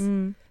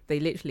 5s.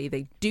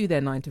 They do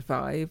their 9 to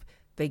 5,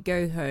 they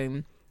go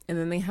home, and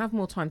then they have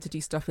more time to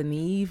do stuff in the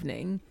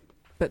evening,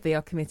 but they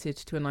are committed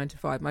to a 9 to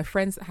 5. My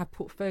friends that have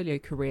portfolio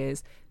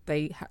careers,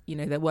 they're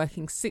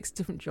working 6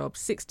 different jobs,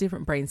 6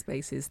 different brain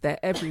spaces. They're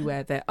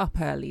everywhere. They're up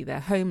early. They're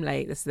home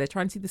late. So they're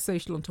trying to do the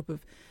social on top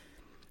of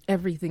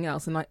everything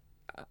else. And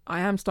I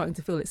am starting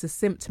to feel it's a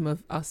symptom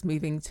of us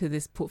moving to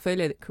this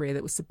portfolio career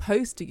that was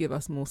supposed to give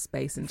us more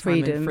space and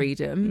time and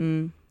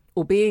freedom.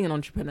 Or being an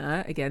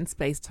entrepreneur, again,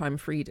 space, time,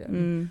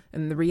 freedom.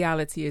 And the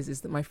reality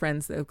is that my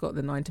friends that have got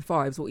the 9 to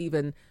 5s or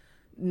even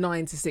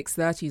 9 to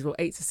 6:30s or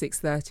 8 to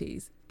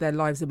 6:30s, their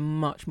lives are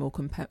much more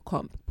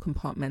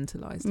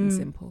compartmentalised and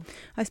simple.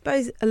 I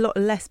suppose a lot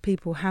less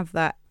people have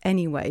that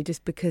anyway,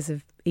 just because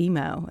of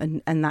email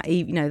and that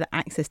the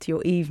access to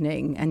your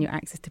evening and your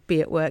access to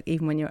be at work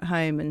even when you're at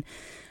home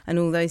and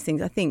all those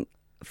things. I think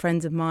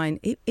friends of mine,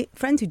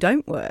 friends who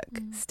don't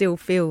work, still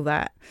feel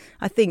that.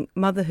 I think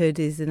motherhood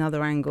is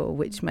another angle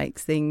which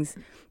makes things.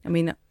 I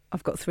mean,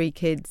 I've got 3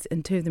 kids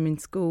and 2 of them in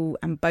school,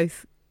 and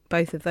both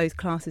of those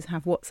classes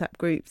have WhatsApp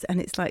groups, and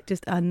it's like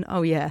and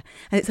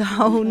it's a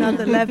whole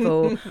nother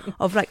level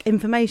of like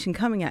information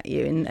coming at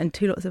you and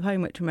 2 lots of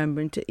homework to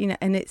remember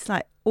and it's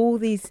like all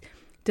these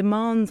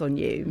demands on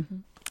you.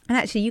 And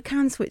actually you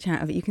can switch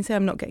out of it. You can say,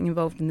 I'm not getting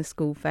involved in the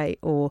school fete,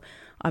 or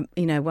I'm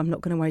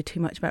not going to worry too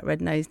much about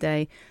Red Nose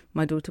Day.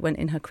 My daughter went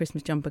in her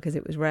Christmas jumper because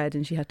it was red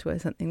and she had to wear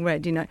something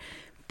red,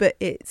 but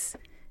it's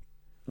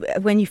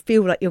when you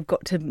feel like you've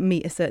got to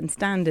meet a certain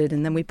standard,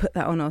 and then we put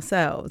that on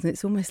ourselves, and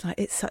it's almost like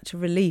it's such a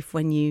relief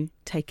when you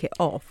take it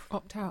off.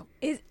 Opt out.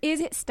 Is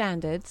it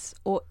standards,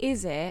 or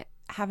is it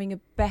having a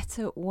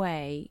better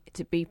way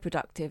to be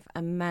productive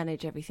and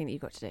manage everything that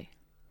you've got to do?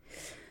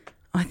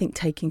 I think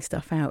taking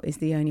stuff out is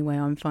the only way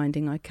I'm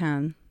finding I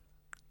can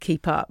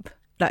keep up,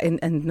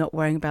 and not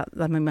worrying about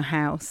them in my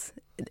house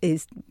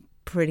is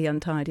pretty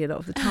untidy a lot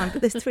of the time,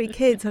 but there's 3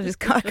 kids, I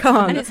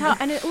can't. And it's hard,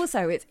 and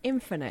it's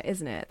infinite,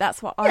 isn't it?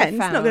 That's what I found.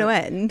 It's not going to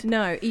end.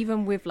 No,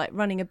 even with like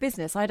running a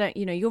business,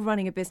 you're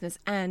running a business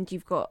and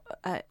you've got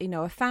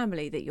a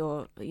family that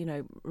you're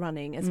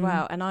running as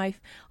well. And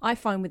I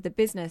find with the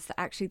business that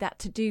actually that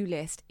to-do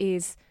list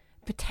is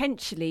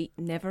potentially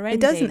never ending.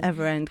 It doesn't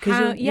ever end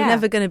because you're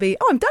never going to be,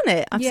 I've done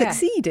it, I've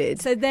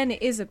succeeded. So then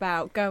it is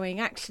about going,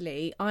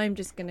 actually, I'm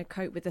just going to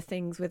cope with the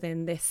things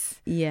within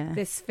this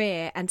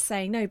sphere and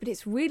saying no, but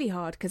it's really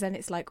hard because then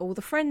it's like all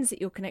the friends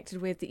that you're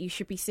connected with that you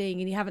should be seeing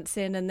and you haven't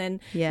seen, and then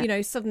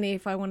suddenly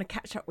if I want to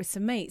catch up with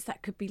some mates,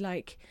 that could be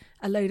like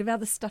a load of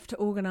other stuff to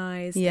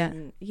organise.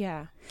 And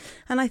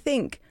I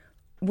think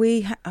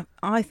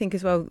I think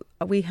as well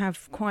we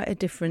have quite a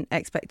different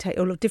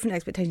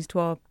expectations to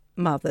our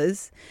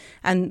mothers,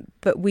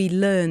 but we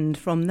learned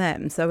from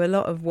them. So a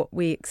lot of what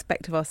we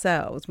expect of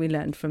ourselves, we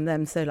learned from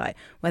them. So like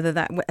whether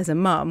that as a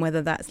mum,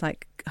 whether that's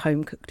like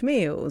home cooked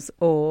meals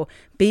or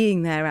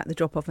being there at the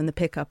drop off and the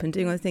pick up and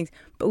doing all those things,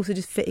 but also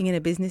just fitting in a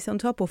business on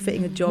top or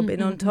fitting a job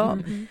in on top.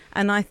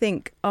 And I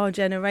think our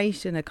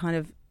generation are kind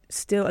of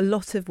still a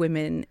lot of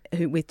women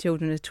who with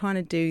children are trying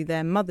to do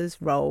their mother's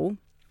role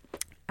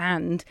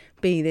and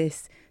be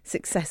this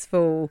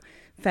successful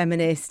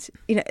feminist,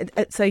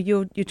 so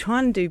you're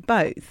trying to do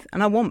both,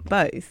 and I want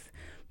both,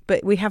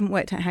 but we haven't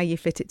worked out how you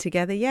fit it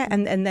together yet,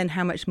 and then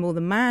how much more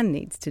the man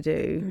needs to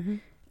do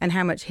and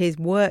how much his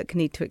work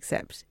need to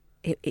accept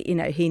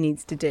he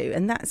needs to do,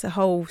 and that's a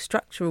whole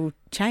structural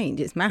change.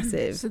 It's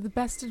massive. So the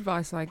best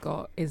advice I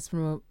got is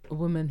from a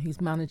woman who's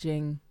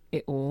managing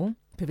it all,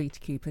 Pavita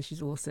Cooper.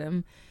 She's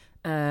awesome.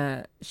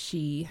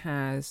 She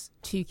has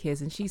 2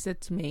 kids, and she said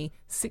to me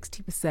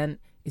 60%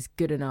 is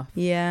good enough.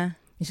 Yeah.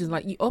 And she's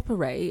like, you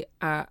operate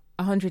at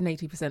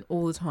 180%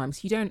 all the time, so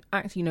you don't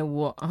actually know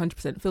what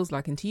 100% feels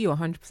like, and to you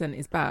 100%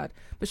 is bad.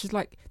 But she's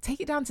like, take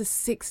it down to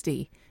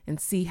 60 and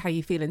see how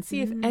you feel, and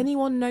see if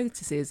anyone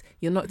notices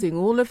you're not doing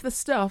all of the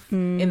stuff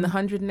in the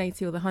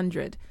 180 or the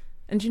 100.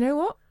 And you know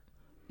what?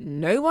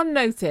 No one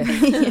noticed.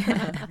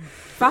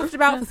 Faffed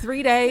about for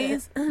 3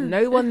 days,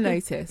 no one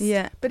noticed.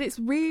 Yeah. But it's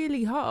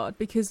really hard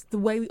because the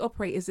way we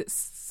operate is at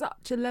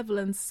such a level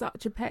and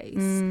such a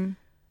pace.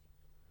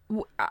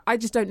 I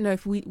just don't know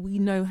if we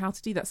know how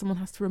to do that. Someone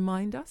has to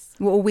remind us.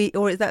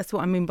 Or that's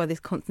what I mean by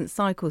this constant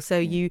cycle. So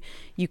you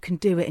can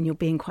do it and you're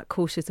being quite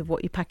cautious of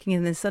what you're packing in,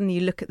 and then suddenly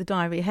you look at the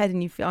diary ahead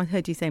and you feel, I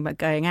heard you saying about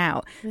going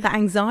out, that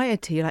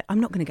anxiety, you're like, I'm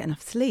not going to get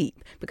enough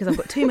sleep because I've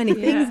got too many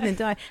things in the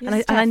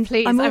diary.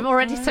 Please, I'm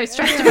already so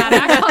stressed about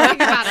it. I can't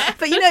think about it.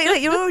 But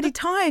you're already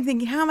tired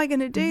thinking, how am I going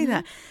to do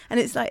that? And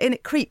it's like, and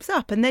it creeps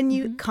up, and then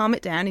you calm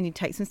it down and you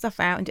take some stuff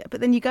out, but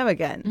then you go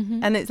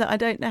again. And it's like, I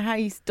don't know how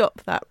you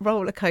stop that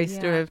roller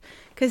coaster of,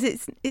 because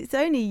it's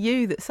only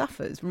you that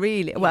suffers,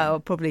 really. Well,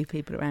 probably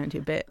people around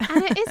you a bit.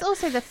 And it is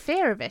also the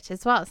fear of it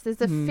as well. So there's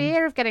the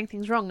fear of getting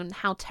things wrong and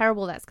how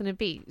terrible that's going to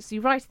be. So you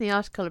write in the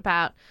article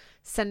about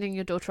sending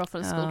your daughter off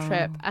on a school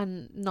trip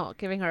and not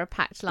giving her a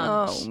packed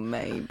lunch. Oh,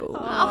 Mabel.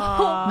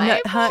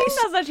 Mabel. She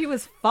sounds like she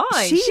was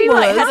fine. She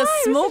had a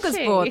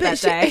smorgasbord that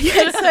day.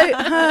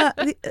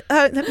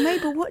 So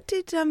Mabel, what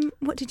did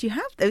you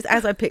have? It was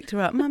as I picked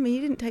her up. Mummy, you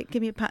didn't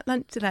give me a packed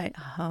lunch today.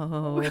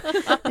 Oh.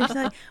 And she's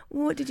like,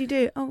 what did you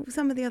do? Oh,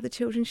 some of the other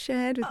children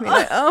shared with me.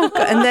 Like, oh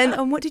God. And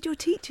then, what did your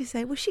teacher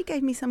say? Well, she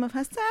gave me some of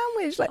her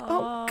sandwich. Like,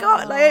 oh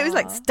God, like it was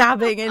like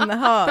stabbing in the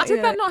heart. But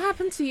did that not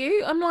happen to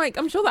you?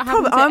 I'm sure that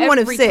happened to I'm one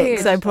of every 6. kid.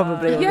 So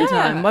probably all the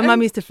time. My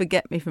mum used to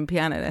forget me from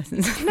piano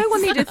lessons. No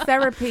one needed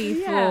therapy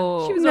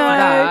for she was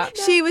that.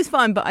 She was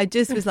fine, but I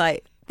just was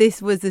like,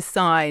 this was a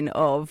sign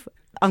of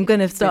I'm going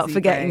to start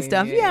forgetting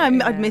stuff.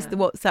 I'd missed the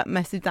WhatsApp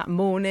message that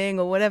morning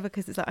or whatever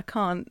because it's like I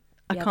can't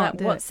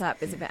do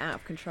WhatsApp is a bit out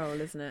of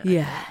control, isn't it?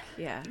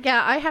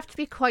 Yeah, I have to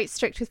be quite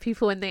strict with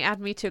people when they add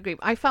me to a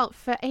group.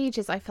 For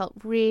ages I felt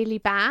really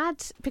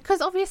bad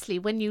because obviously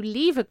when you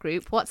leave a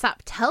group, WhatsApp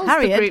tells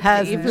Harriet the group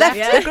has that you've left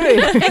the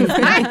group.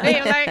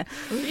 Exactly. Like,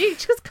 you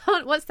just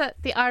can't. What's that?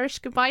 The Irish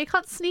goodbye. You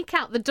can't sneak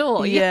out the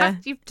door. You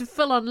have to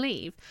full on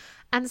leave.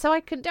 And so I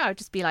couldn't do it. I would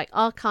just be like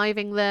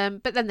archiving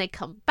them, but then they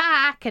come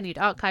back and you'd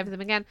archive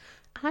them again.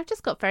 And I've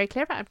just got very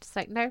clear about it. I'm just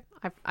like, no,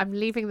 I'm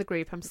leaving the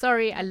group. I'm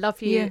sorry. I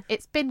love you. Yeah.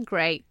 It's been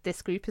great.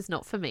 This group is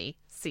not for me.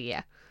 See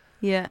ya.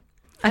 Yeah.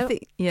 I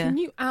think, Can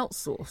you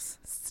outsource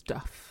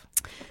stuff?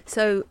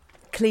 So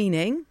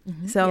cleaning.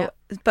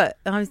 But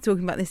I was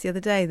talking about this the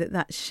other day,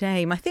 that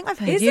shame. I think I've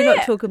heard you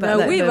lot talk about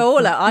that. We've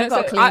all. I've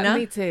got a cleaner.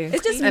 Me too.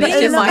 It's just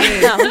me in my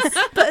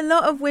house. But a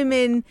lot of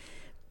women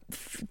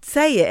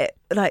say it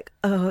like,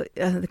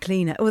 the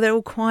cleaner, or they're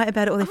all quiet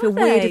about it, or they feel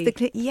weird if the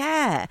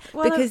cleaner.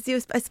 Because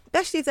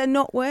especially if they're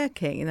not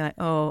working, they're like,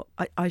 oh,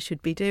 I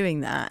should be doing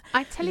that.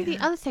 I tell you, the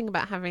other thing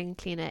about having a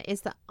cleaner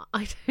is that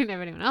I don't know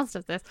if anyone else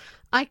does this.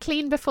 I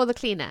clean before the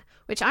cleaner,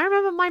 which I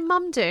remember my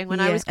mum doing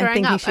when I was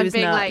growing up and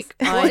being like,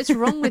 what is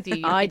wrong with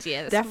you? I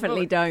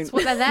definitely don't. That's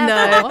what they're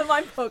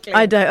there for.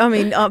 I don't. I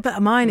mean,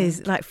 but mine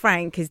is like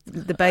Frank is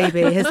the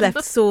baby has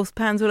left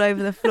saucepans all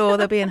over the floor.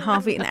 There'll be a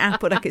half-eaten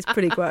apple. Like it's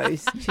pretty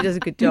gross. She does a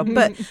good job.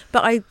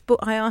 But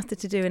I asked her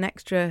to do an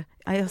extra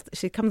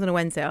she comes on a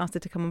Wednesday. I asked her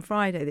to come on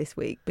Friday this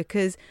week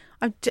because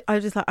I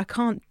was just like, I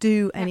can't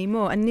do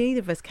anymore, and neither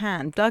of us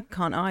can. Doug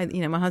can't either.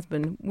 You know, my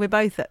husband, we're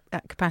both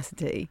at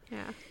capacity.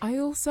 Yeah. I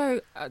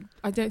also,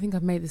 I don't think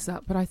I've made this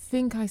up, but I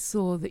think I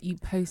saw that you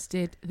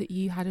posted that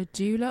you had a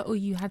doula or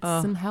you had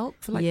some help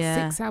for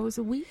 6 hours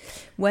a week.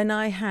 When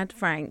I had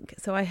Frank,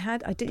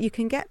 you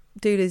can get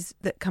doulas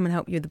that come and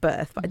help you with the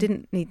birth, but I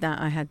didn't need that.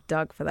 I had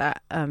Doug for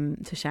that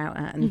to shout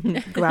at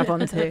and grab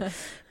onto.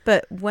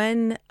 But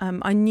when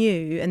I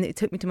knew, and it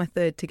took me to my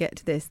third to get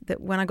to this,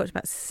 that when I got to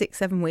about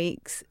 6-7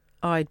 weeks,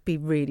 I'd be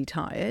really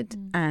tired,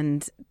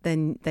 and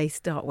then they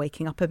start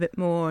waking up a bit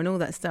more and all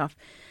that stuff.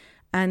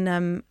 And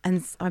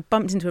I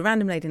bumped into a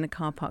random lady in a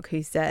car park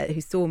who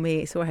saw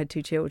me, saw I had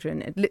 2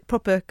 children, a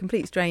proper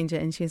complete stranger,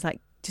 and she was like,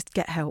 just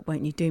get help,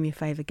 won't you? Do me a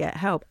favour, get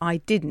help. I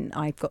didn't.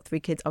 I've got 3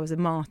 kids. I was a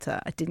martyr.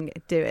 I didn't get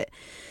to do it.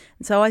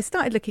 And so I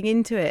started looking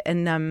into it,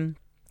 and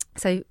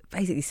so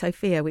basically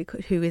Sophia,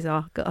 who is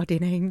our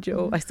guardian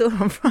angel, I saw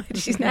her on Friday.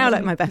 She's now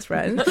like my best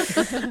friend.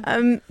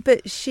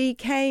 But she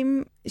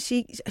came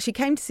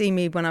to see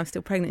me when I was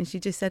still pregnant, and she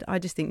just said, I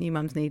just think new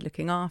mums need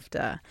looking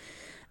after.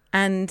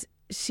 And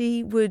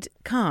she would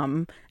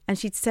come and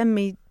she'd send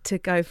me to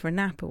go for a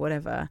nap or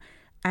whatever,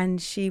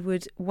 and she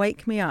would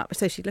wake me up.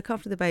 So she'd look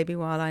after the baby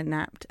while I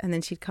napped, and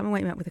then she'd come and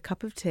wake me up with a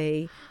cup of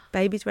tea,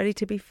 baby's ready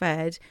to be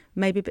fed,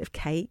 maybe a bit of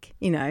cake,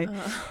 you know.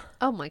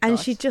 Oh my gosh. And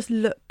she just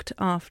looked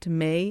after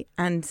me,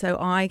 and so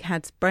I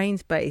had brain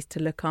space to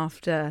look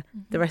after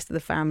the rest of the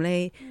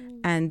family.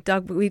 And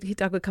Doug would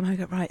come home and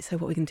go, right, so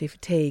what are we going to do for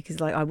tea? Because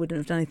like I wouldn't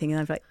have done anything,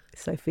 and I'd be like,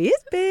 Sophia's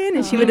been,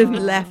 and she would have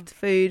left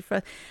food for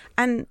us.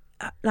 And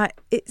like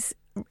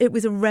it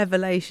was a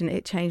revelation.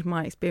 It changed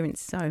my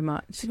experience so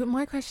much. But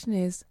my question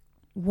is,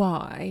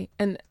 why?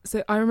 And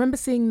so I remember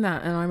seeing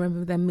that, and I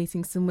remember them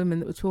meeting some women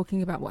that were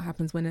talking about what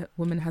happens when a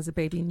woman has a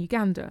baby in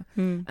Uganda.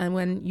 And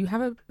when you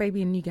have a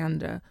baby in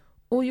Uganda,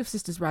 all your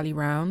sisters rally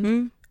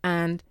round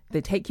and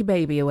they take your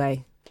baby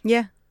away.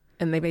 Yeah.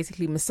 And they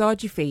basically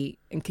massage your feet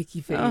and cook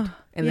you food,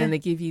 and then they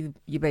give you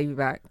your baby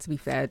back to be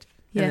fed,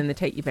 and then they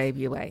take your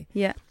baby away.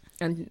 Yeah.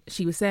 And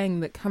she was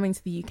saying that coming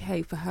to the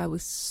UK for her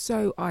was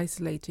so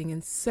isolating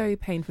and so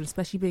painful,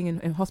 especially being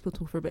in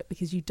hospital for a bit,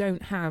 because you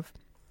don't have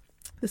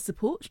the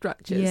support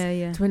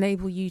structures to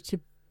enable you to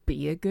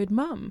be a good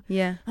mum.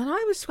 Yeah. And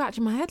I was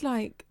scratching my head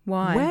like,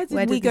 why? Where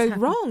did we go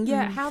wrong?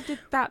 Yeah, how did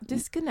that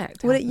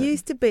disconnect Well, happen? it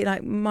used to be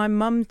like my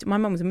mum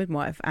was a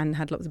midwife and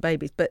had lots of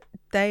babies, but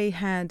they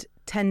had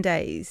 10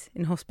 days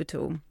in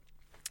hospital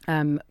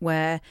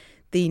where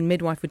the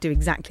midwife would do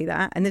exactly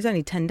that. And there's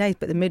only 10 days,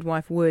 but the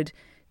midwife would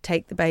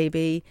take the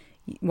baby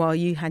while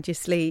you had your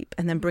sleep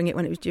and then bring it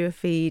when it was due a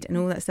feed and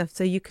all that stuff.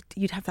 So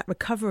you'd have that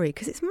recovery,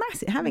 because it's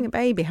massive. Having a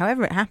baby,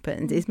 however it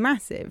happens, is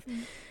massive.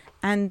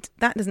 And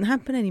that doesn't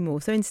happen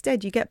anymore. So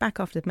instead you get back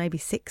after maybe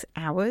 6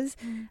 hours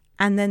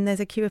and then there's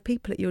a queue of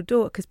people at your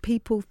door, because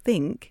people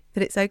think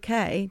that it's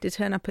okay to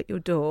turn up at your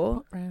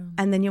door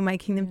and then you're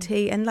making them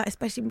tea. And like,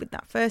 especially with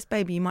that first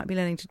baby, you might be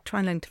learn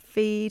to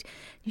feed.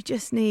 You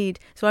just need...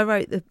 So I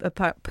wrote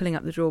about pulling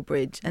up the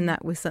drawbridge, and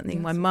that was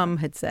something my mum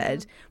had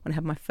said when I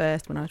had my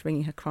first, when I was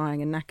ringing her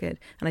crying and knackered,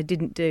 and I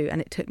didn't do, and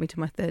it took me to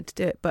my third to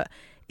do it. But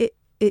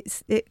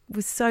it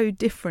was so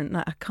different,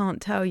 like I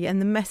can't tell you.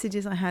 And the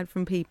messages I had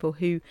from people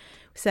who were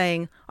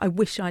saying, I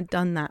wish I'd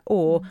done that,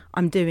 or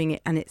I'm doing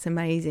it and it's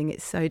amazing,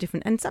 it's so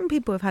different. And some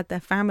people have had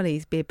their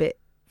families be a bit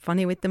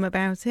funny with them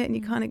about it, and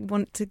you kind of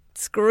want to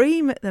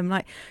scream at them,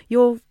 like,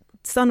 your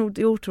son or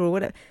daughter or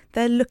whatever,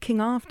 they're looking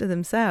after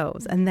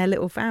themselves and their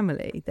little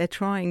family. They're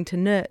trying to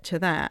nurture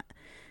that.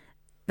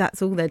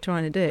 That's all they're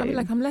trying to do. I mean,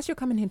 like, unless you're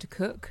coming here to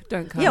cook,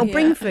 don't come. Yeah, or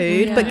bring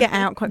food, but get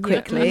out quite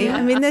quickly.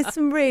 I mean, there's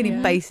some really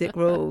basic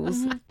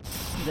rules.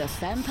 The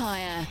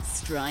Fempire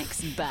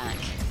strikes back.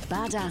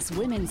 Badass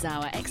Women's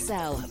Hour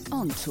XL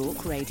on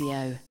Talk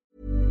Radio.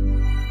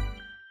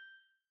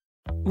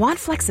 Want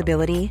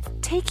flexibility?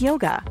 Take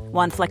yoga.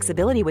 Want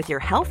flexibility with your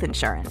health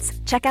insurance?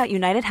 Check out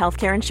United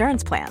Healthcare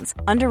Insurance Plans.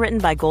 Underwritten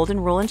by Golden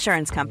Rule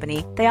Insurance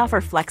Company, they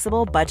offer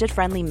flexible,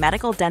 budget-friendly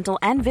medical, dental,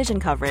 and vision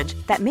coverage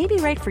that may be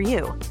right for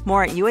you.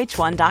 More at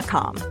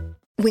UH1.com.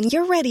 When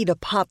you're ready to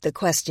pop the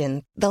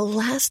question, the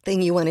last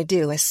thing you want to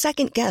do is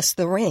second-guess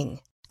the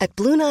ring. At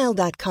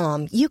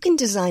BlueNile.com, you can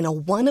design a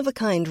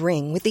one-of-a-kind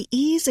ring with the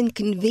ease and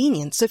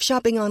convenience of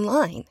shopping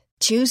online.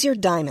 Choose your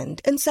diamond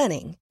and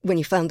setting. When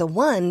you find the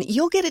one,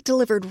 you'll get it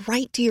delivered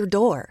right to your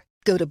door.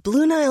 Go to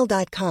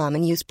BlueNile.com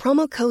and use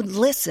promo code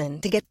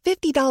LISTEN to get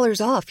 $50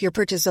 off your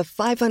purchase of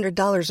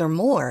 $500 or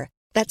more.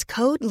 That's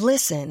code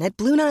LISTEN at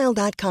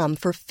BlueNile.com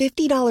for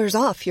 $50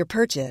 off your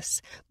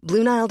purchase.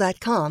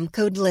 BlueNile.com,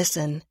 code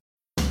LISTEN.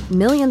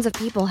 Millions of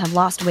people have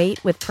lost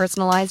weight with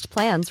personalized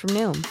plans from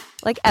Noom.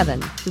 Like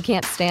Evan, who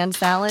can't stand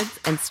salads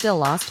and still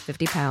lost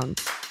 50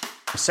 pounds.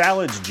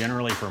 Salads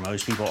generally for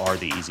most people are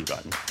the easy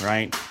button,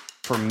 right?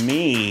 For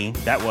me,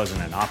 that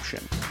wasn't an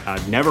option.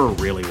 I never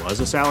really was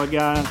a salad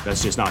guy.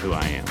 That's just not who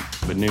I am.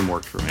 But Noom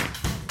worked for me.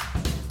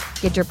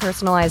 Get your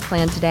personalized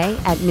plan today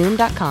at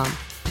Noom.com.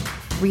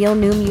 Real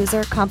Noom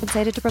user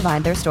compensated to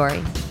provide their story.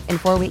 In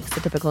 4 weeks, the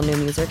typical Noom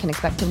user can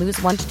expect to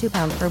lose 1 to 2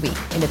 pounds per week.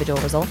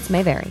 Individual results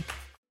may vary.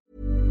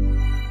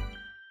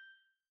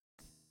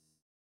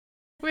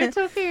 We're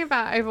talking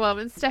about overwhelm,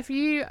 and Steph,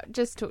 you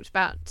just talked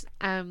about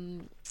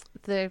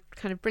the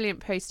kind of brilliant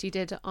post you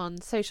did on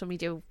social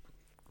media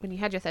when you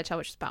had your third child,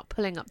 which was about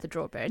pulling up the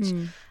drawbridge.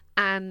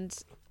 And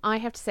I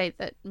have to say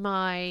that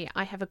I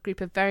have a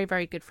group of very,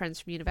 very good friends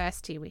from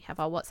university. We have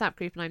our WhatsApp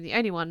group, and I'm the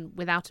only one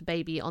without a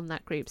baby on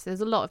that group. So there's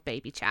a lot of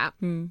baby chat.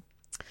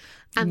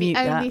 And Mute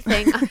the only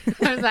thing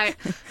I was like,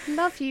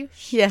 love you.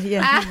 Yeah.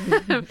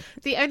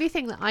 The only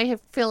thing that I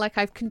feel like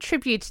I've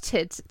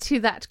contributed to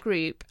that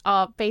group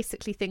are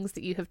basically things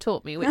that you have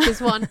taught me, which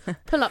is 1,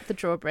 pull up the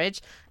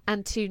drawbridge,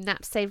 and 2,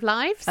 naps save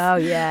lives. Oh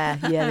yeah,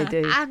 they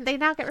do. And they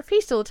now get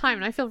repeated all the time,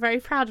 and I feel very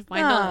proud of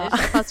my knowledge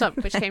I passed up,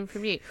 which came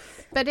from you.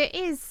 But it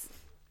is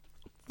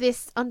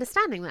this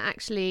understanding that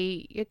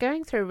actually you're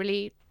going through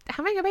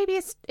having a baby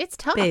it's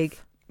tough. Big.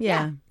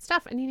 Yeah.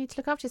 Stuff, and you need to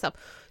look after yourself.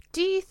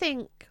 Do you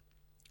think,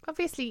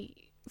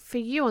 obviously for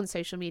you on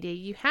social media,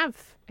 you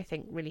have, I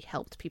think, really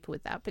helped people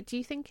with that, but do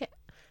you think it,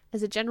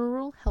 as a general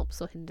rule,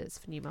 helps or hinders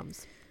for new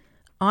mums?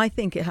 I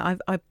think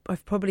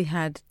I've probably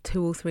had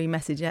 2 or 3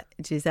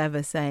 messages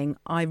ever saying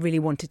I really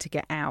wanted to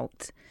get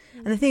out.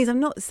 And the thing is, I'm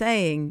not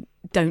saying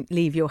don't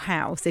leave your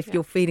house if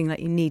you're feeling like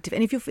you need to.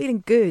 And if you're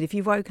feeling good, if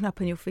you've woken up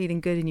and you're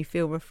feeling good and you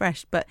feel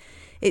refreshed, but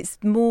it's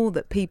more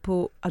that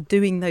people are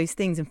doing those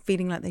things and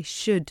feeling like they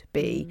should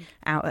be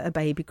out at a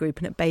baby group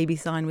and at baby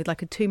sign with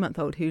like a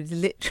 2-month-old who's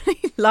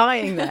literally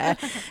lying there.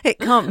 It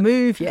can't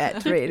move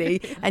yet,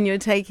 really. And you're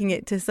taking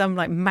it to some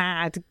like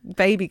mad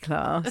baby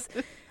class.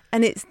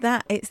 And it's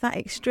that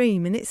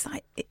extreme, and it's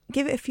like,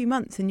 give it a few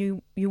months and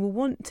you will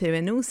want to.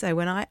 And also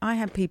when I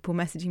had people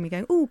messaging me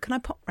going, oh, can I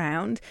pop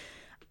round?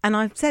 And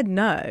I've said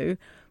no,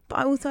 but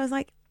I was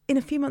like, in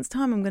a few months'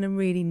 time, I'm going to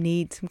really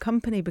need some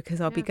company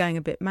because I'll be going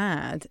a bit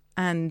mad.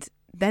 And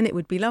then it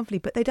would be lovely,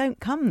 but they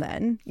don't come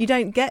then. You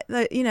don't get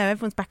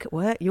everyone's back at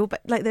work. You're back,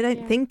 like, they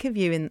don't think of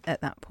you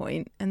at that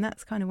point. And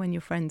that's kind of when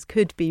your friends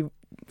could be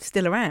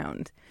still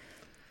around.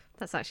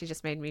 That's actually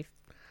just made me...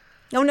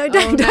 Oh no!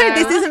 Don't.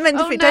 This isn't meant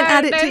to be. Don't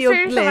add it to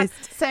your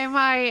list. So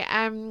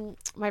my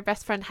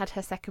best friend had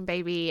her second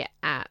baby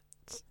at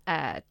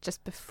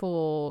just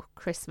before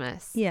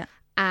Christmas. Yeah,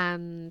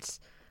 and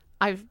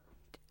I'm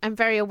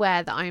very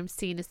aware that I am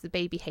seen as the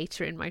baby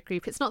hater in my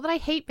group. It's not that I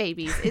hate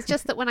babies. It's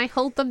just that when I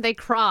hold them, they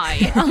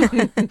cry.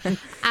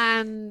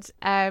 And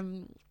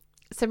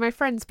so my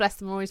friends, bless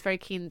them, are always very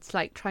keen to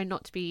like try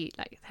not to be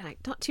like, they're like,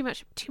 not too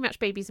much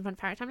babies in front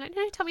of Harriet. I'm like,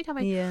 no, tell me.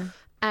 Yeah.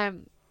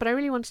 But I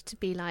really wanted to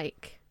be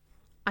like,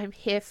 I'm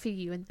here for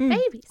you and the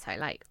baby. So I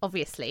like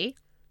obviously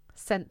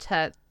sent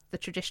her the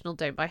traditional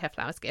don't buy her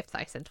flowers gift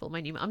that I sent to all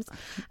my new mums.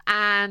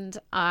 And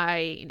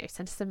I,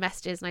 sent her some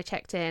messages and I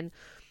checked in.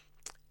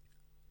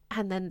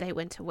 And then they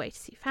went away to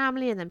see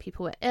family, and then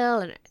people were ill,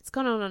 and it's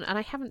gone on. And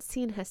I haven't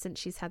seen her since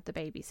she's had the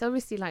baby. So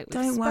obviously, like,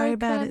 don't worry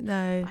about it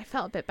though. I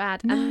felt a bit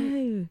bad.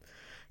 No.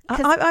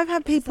 I've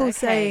had people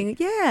saying,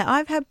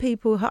 I've got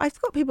people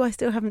I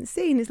still haven't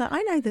seen. It's like,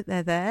 I know that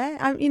they're there.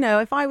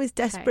 If I was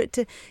desperate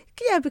to,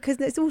 because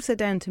it's also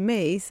down to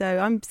me. So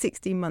I'm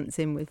 16 months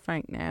in with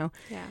Frank now.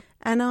 Yeah.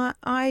 And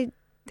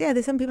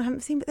there's some people I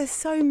haven't seen, but there's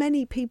so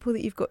many people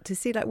that you've got to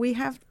see. Like, we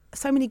have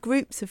so many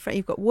groups of friends.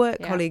 You've got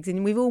work colleagues,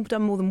 and we've all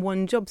done more than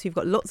one job. So you've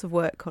got lots of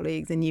work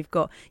colleagues, and you've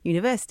got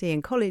university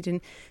and college. And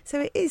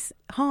so it is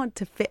hard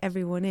to fit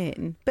everyone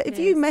in. But if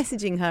you're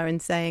messaging her and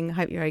saying, I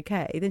hope you're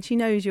okay, then she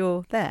knows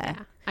you're there.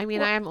 Yeah. I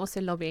mean, I am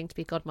also lobbying to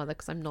be godmother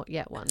because I'm not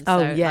yet one. Oh,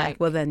 so, yeah.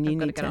 Well, then you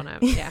need to get on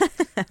it. Yeah.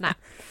 No.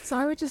 So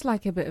I would just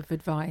like a bit of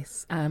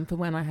advice for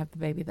when I have the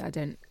baby that I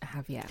don't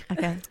have yet.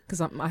 Okay.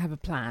 Because I have a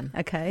plan.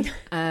 Okay.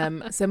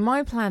 So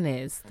my plan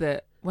is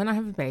that when I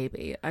have a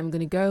baby, I'm going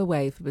to go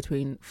away for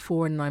between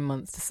 4 and 9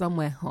 months to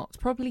somewhere hot,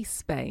 probably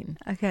Spain.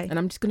 Okay. And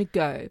I'm just going to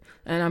go,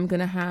 and I'm going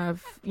to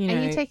have, Are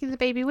you taking the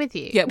baby with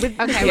you? Yeah. With,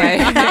 okay.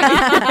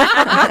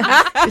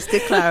 Yeah. Just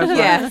to clarify.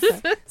 Yes.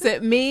 So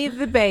me,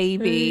 the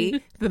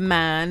baby, the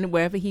man,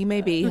 wherever he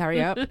may be,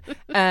 hurry up.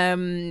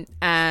 And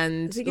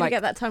is he going to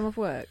get that time off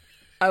work?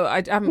 Oh,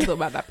 I haven't thought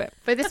about that bit.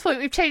 By this point,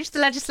 we've changed the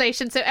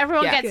legislation, so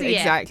everyone gets a year.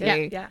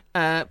 Exactly.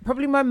 Yeah.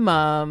 Probably my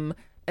mum,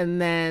 and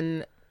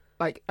then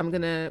like I'm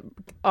gonna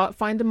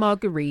find a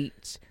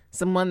Marguerite,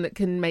 someone that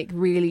can make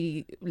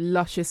really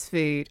luscious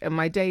food, and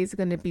my days are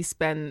going to be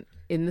spent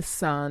in the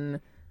sun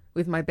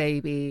with my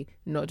baby,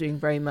 not doing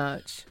very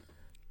much,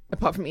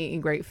 apart from eating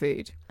great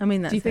food. I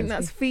mean, do you think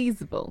that's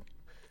feasible?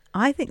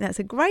 I think that's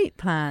a great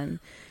plan.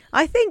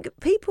 I think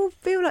people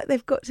feel like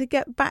they've got to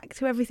get back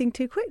to everything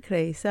too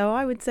quickly, so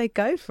I would say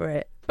go for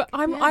it. But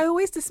I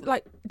always just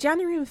like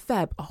January and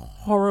Feb are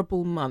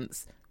horrible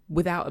months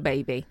without a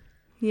baby.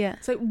 Yeah.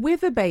 So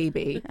with a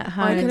baby at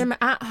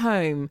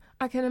home,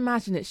 I can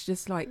imagine it's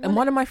just like. And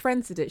one of my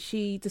friends did it.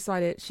 She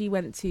decided she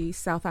went to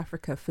South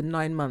Africa for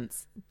 9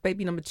 months.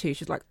 Baby number 2.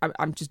 She's like,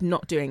 I'm just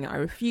not doing it. I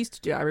refuse to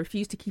do it. I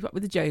refuse to keep up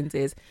with the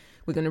Joneses.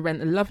 We're going to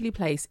rent a lovely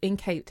place in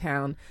Cape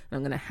Town, and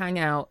I'm going to hang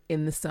out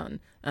in the sun,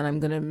 and I'm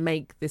going to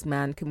make this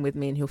man come with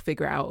me, and he'll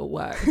figure it out at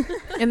work.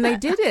 And they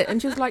did it,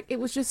 and she was like, it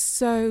was just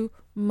so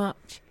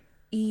much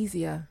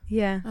easier.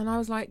 Yeah. And I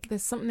was like,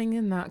 there's something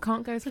in that. I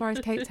can't go as far as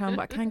Cape Town,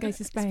 but I can go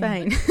to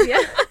Spain.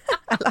 Yeah.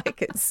 I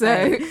like it.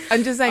 So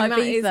I'm just saying that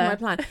is Ibiza. my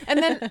plan.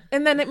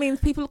 And then it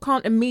means people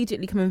can't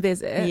immediately come and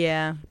visit.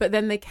 Yeah. But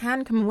then they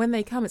can come, and when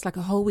they come, it's like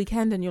a whole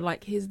weekend, and you're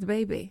like, here's the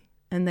baby.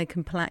 And they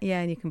can plan,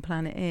 and you can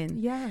plan it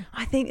in. Yeah.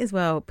 I think as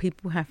well,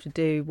 people have to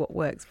do what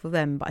works for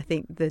them. But I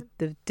think the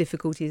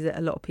difficulty is that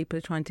a lot of people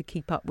are trying to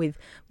keep up with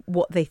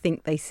what they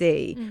think they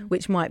see,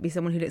 which might be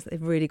someone who looks like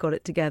they've really got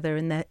it together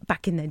and they're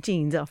back in their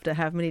jeans after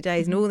how many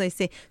days and all they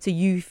see. So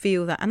you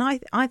feel that. And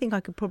I think I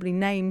could probably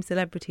name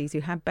celebrities who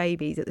had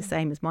babies at the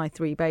same as my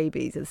 3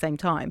 babies at the same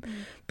time,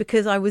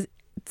 because I was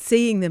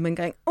seeing them and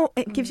going, oh,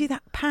 it gives you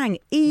that pang.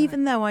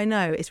 Even though I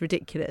know it's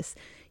ridiculous,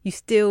 you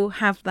still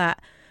have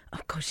that, oh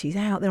God, she's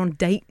out there on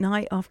date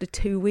night after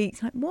 2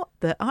 weeks. Like, what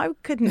the? I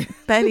couldn't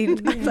barely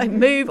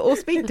move or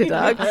speak to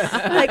Doug.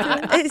 Like,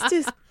 it's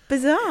just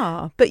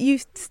bizarre. But you're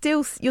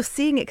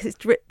seeing it because it's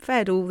drip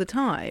fed all the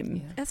time.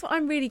 Yeah. That's what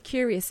I'm really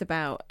curious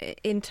about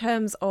in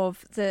terms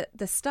of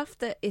the stuff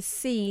that is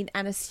seen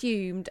and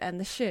assumed and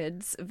the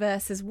shoulds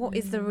versus what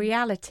is the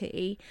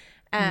reality.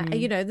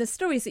 The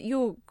stories that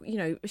you're,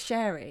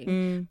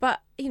 sharing.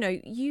 But,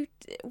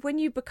 when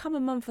you become a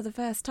mum for the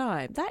first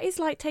time, that is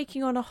like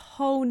taking on a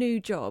whole new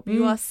job.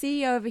 You are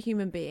CEO of a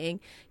human being.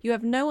 You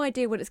have no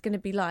idea what it's going to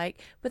be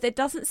like, but there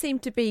doesn't seem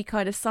to be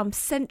kind of some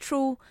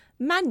central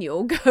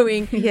manual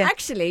going,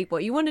 actually,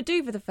 what you want to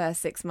do for the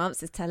first 6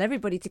 months is tell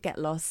everybody to get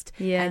lost.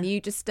 Yeah. And you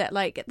just,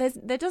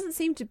 there doesn't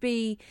seem to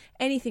be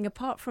anything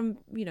apart from,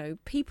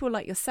 people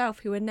like yourself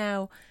who are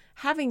now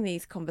having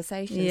these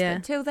conversations. But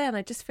until then,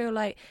 I just feel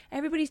like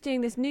everybody's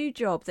doing this new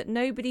job that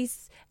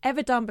nobody's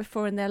ever done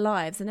before in their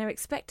lives, and they're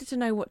expected to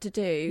know what to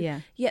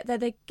do. Yet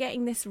they're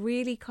getting this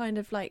really kind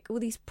of like all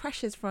these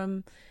pressures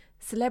from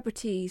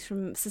celebrities,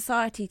 from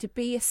society to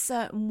be a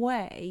certain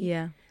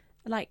way.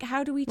 Like,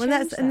 how do we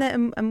change that?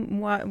 And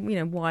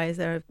why is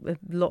there a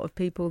lot of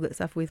people that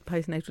suffer with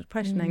postnatal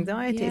depression,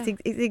 anxiety?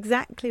 It's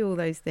exactly all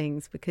those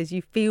things, because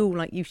you feel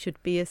like you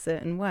should be a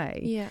certain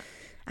way.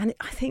 And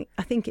I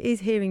think it is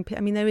hearing. I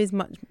mean, there is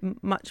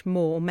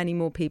many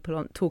more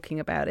people talking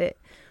about it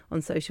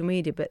on social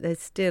media, but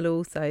there's still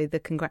also the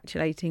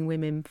congratulating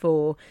women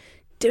for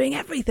doing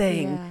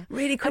everything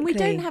really quickly. And we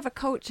don't have a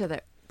culture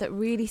that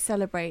really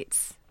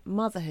celebrates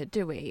motherhood,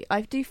 do we?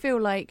 I do feel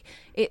like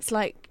it's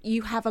like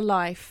you have a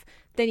life,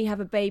 then you have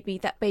a baby,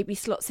 that baby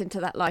slots into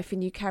that life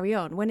and you carry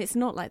on, when it's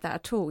not like that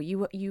at all.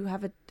 You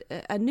have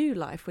a new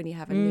life when you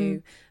have a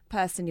new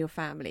person in your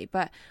family.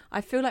 But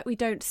I feel like we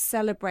don't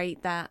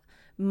celebrate that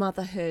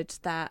motherhood,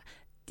 that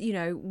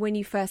when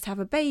you first have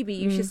a baby,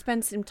 you should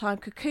spend some time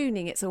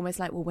cocooning. It's almost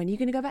like, well, when are you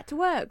going to go back to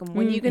work? And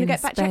when are you going to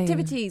get back to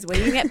activities? When are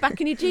you going to get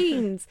back in your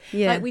jeans?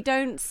 Like, we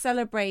don't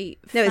celebrate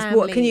family. No, it's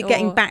what can you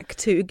getting back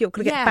to? You're going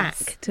to get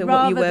back to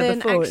what you were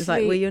before. Actually, it's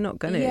like, well, you're not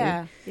going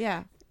to.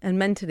 Yeah. And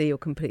mentally, you're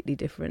completely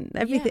different.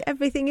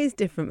 Everything is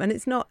different, and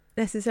it's not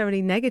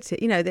necessarily negative.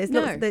 There's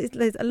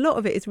a lot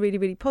of it is really,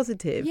 really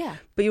positive. Yeah.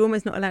 But you're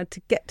almost not allowed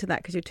to get to that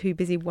because you're too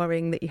busy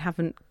worrying that you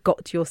haven't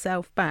got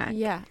yourself back.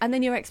 Yeah, and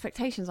then your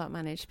expectations aren't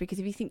managed, because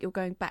if you think you're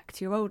going back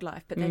to your old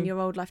life, but then your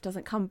old life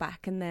doesn't come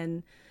back, and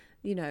then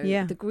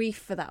the grief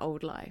for that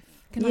old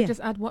life. Can I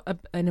just add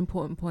an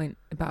important point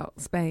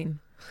about Spain?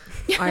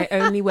 I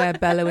only wear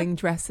bellowing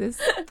dresses.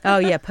 Oh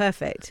yeah,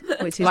 perfect.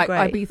 Which is like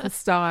great. Ibiza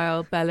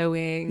style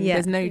bellowing.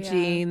 There's no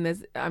jean.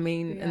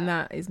 And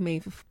that is me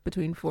for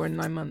between 4 and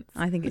 9 months.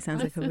 I think it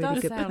sounds like a really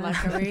good plan.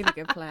 Like a really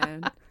good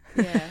plan.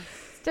 Yeah.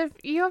 Steph,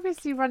 you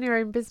obviously run your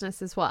own business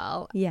as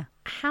well. Yeah.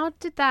 How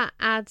did that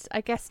add,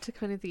 I guess, to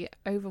kind of the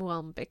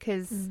overwhelm?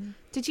 Because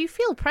did you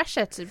feel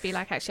pressure to be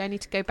like, actually, I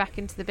need to go back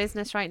into the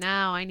business right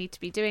now. I need to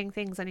be doing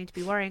things. I need to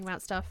be worrying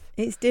about stuff.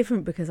 It's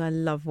different because I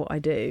love what I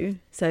do.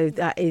 So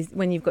that is,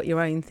 when you've got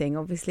your own thing,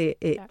 obviously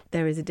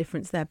there is a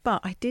difference there.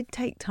 But I did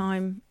take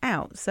time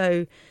out.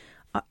 So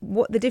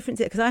what the difference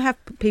is, because I have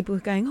people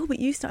going, oh, but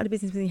you started a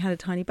business when you had a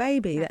tiny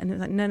baby. And it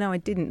was like, no, I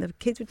didn't.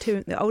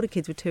 The older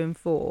kids were 2 and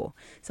 4.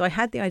 So I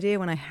had the idea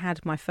when I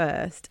had my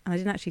first, and I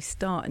didn't actually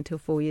start until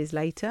 4 years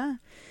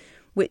later,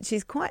 which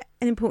is quite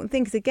an important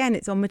thing, because again,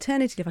 it's on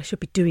maternity leave. I should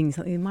be doing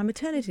something in my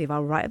maternity leave.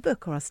 I'll write a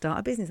book, or I'll start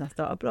a business, I'll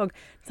start a blog.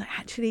 It's like,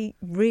 actually,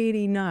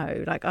 really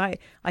no. Like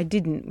I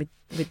didn't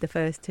with the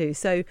first 2.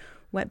 So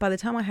by the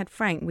time I had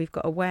Frank, we've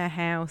got a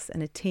warehouse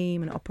and a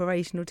team, an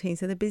operational team.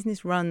 So the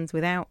business runs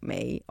without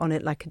me on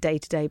a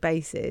day-to-day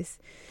basis.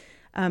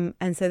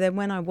 And so then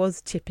when I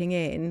was chipping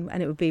in,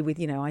 and it would be with,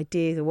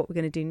 ideas or what we're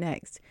going to do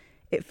next,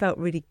 it felt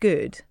really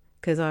good,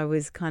 because I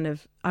was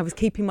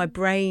keeping my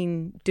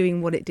brain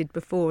doing what it did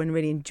before and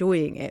really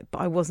enjoying it, but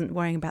I wasn't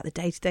worrying about the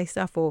day-to-day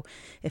stuff, or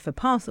if a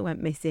parcel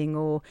went missing,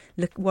 or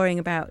worrying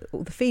about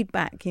all the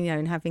feedback,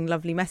 and having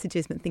lovely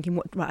messages, but thinking,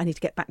 I need to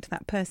get back to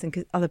that person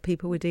because other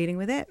people were dealing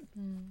with it.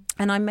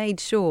 And I made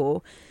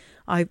sure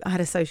I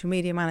had a social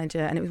media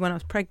manager, and it was when I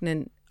was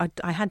pregnant.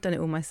 I had done it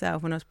all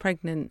myself. When I was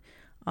pregnant,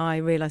 I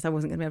realised I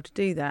wasn't going to be able to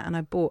do that, and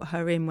I brought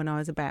her in when I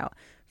was about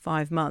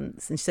 5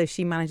 months, and so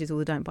she manages all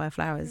the Don't Buy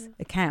Flowers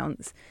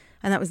accounts.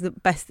 And that was the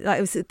best. Like,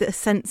 it was a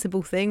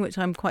sensible thing, which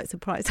I'm quite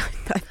surprised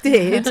I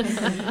did.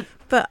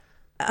 But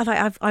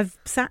I've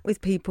sat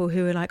with people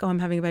who are like, "Oh, I'm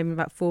having a baby in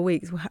about 4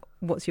 weeks. Well,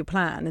 what's your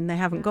plan?" And they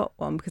haven't got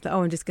one because, like,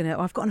 "Oh, I'm just gonna.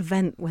 I've got an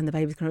event when the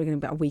baby's going to be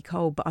about a week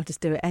old, but I'll just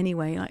do it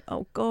anyway." Like,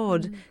 oh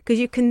God, because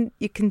you can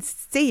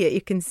see it.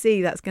 You can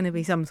see that's going to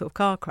be some sort of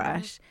car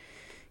crash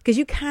because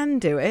you can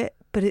do it,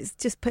 but it's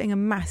just putting a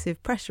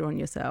massive pressure on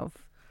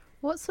yourself.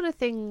 What sort of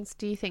things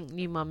do you think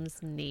new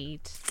mums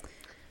need?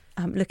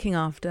 Looking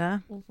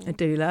after a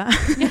doula.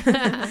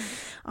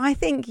 I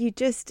think you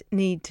just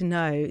need to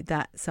know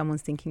that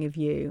someone's thinking of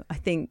you. I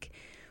think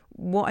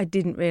what I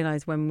didn't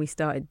realise when we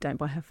started Don't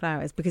Buy Her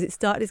Flowers, because it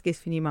started as gifts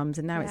for new mums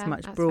and now it's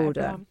much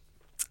broader.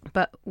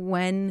 But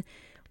when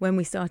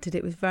we started,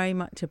 it was very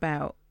much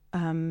about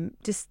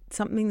just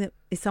something that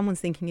is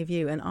someone's thinking of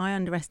you. And I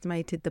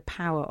underestimated the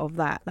power of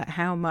that, like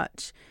how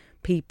much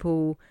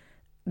people...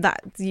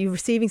 that you're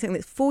receiving something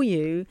that's for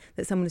you,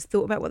 that someone has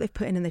thought about what they've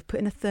put in, and they've put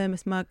in a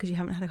thermos mug because you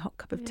haven't had a hot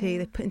cup of tea,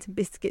 they've put in some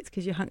biscuits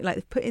because you're hungry, like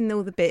they've put in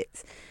all the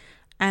bits,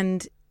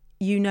 and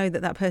you know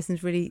that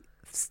person's really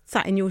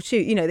sat in your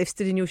shoes, you know, they've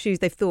stood in your shoes,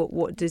 they've thought,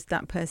 what does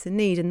that person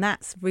need? And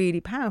that's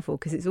really powerful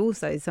because it's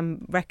also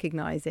some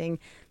recognising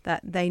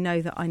that they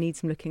know that I need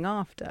some looking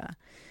after.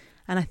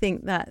 And I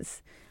think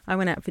I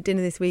went out for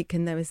dinner this week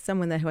and there was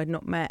someone there who I'd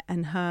not met,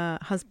 and her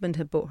husband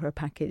had bought her a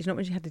package, not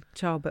when she had a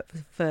child, but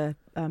for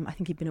I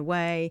think he'd been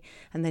away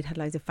and they'd had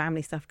loads of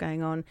family stuff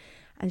going on.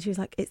 And she was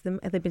like, they've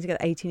been together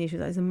 18 years. She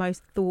was like, it's the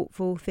most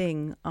thoughtful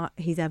thing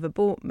he's ever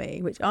bought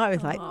me, which I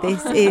was like,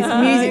 this is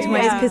music to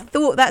my ears,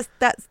 because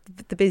that's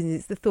the business,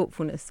 it's the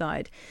thoughtfulness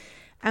side.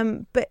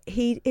 But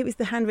it was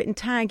the handwritten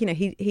tag, you know,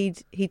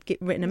 he'd get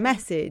written a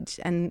message,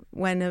 and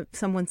when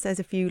someone says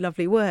a few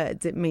lovely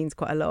words, it means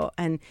quite a lot,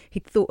 and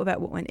he'd thought about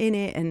what went in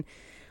it, and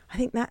I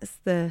think that's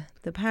the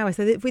power.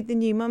 So with the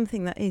new mum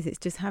thing, it's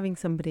just having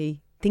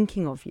somebody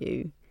thinking of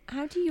you.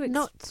 How do you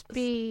not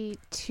be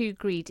too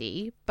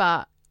greedy,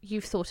 but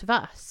you've thought of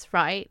us,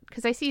 right?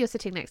 Because I see you're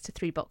sitting next to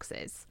 3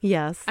 boxes.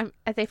 Yes.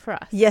 Are they for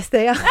us? Yes,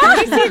 they are. Have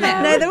you seen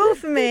them? No, they're all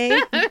for me.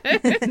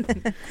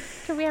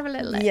 Can we have a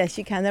little look? Yes,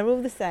 you can. They're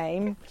all the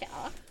same.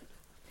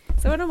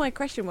 So one of my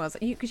question was,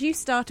 because you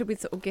started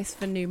with sort of gifts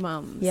for new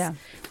mums,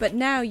 but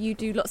now you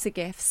do lots of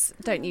gifts,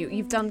 don't you?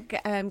 You've done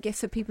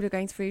gifts for people who are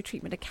going through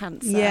treatment of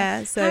cancer.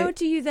 Yeah. So how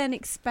do you then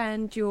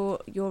expand your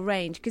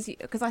range?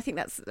 Because I think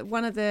that's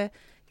one of the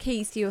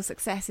keys to your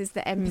success is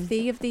the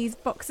empathy of these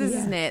boxes,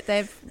 isn't it?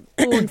 They're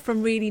born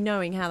from really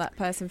knowing how that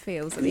person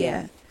feels at the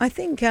end. I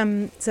think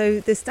so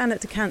the Stand Up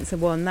to Cancer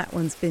one, that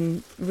one's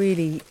been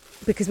really,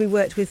 because we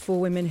worked with 4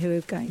 women who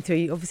are going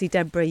through, obviously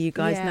Deborah, you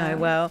guys know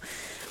well.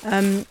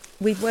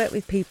 We've worked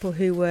with people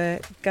who were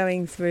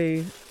going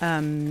through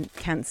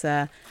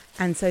cancer,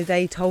 and so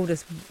they told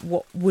us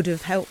what would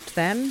have helped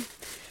them,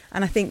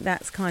 and I think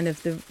that's kind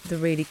of the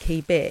really key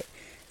bit.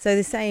 So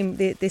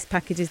this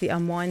package is the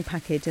Unwind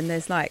package, and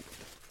there's like,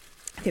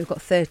 I think we've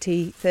got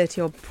 30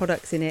 odd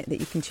products in it that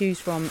you can choose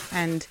from,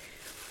 and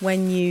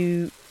when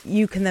you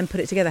can then put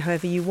it together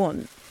however you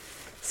want.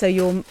 So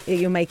you're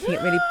making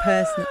it really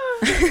personal.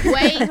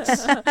 Wait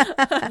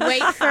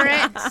for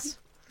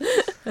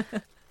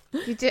it.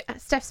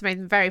 Steph's made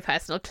them very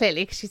personal,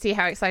 clearly, because you see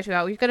how excited we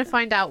are. We're going to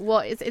find out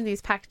what is in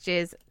these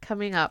packages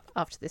coming up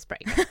after this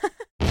break.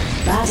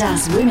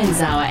 Badass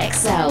Women's Hour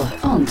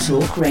XL on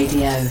Talk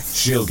Radio.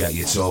 She'll get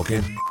you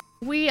talking.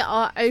 We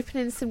are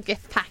opening some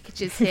gift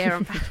packages here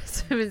on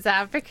Badass Women's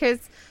Hour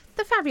because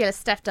the fabulous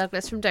Steph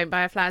Douglas from Don't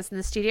Buy Her Flowers in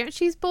the studio, and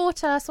she's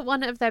bought us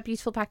one of their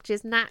beautiful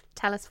packages. Nat,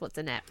 tell us what's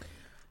in it.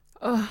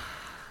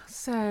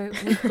 So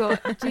we've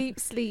got a deep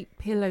sleep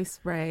pillow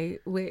spray,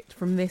 which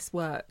from This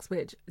Works,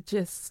 which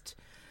just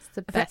it's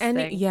the best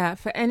thing. Yeah,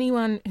 for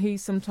anyone who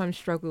sometimes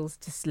struggles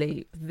to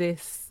sleep,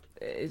 this.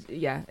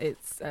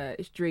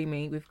 It's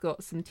dreamy. We've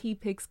got some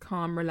Teapigs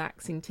Calm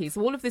Relaxing Tea. So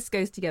all of this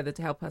goes together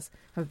to help us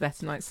have a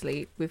better night's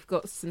sleep. We've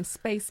got some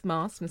space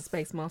masks from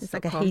spacemasks.com. It's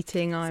like a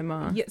heating eye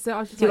mask. Yeah, so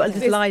you got to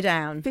just lie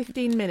down.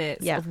 15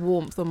 minutes of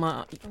warmth on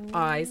my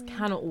eyes.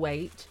 Cannot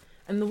wait.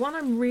 And the one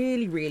I'm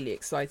really, really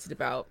excited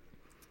about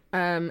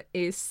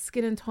is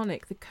Skin and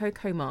Tonic, the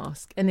cocoa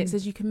mask. And it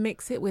says you can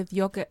mix it with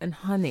yogurt and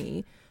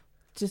honey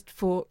just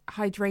for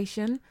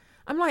hydration.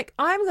 I'm like,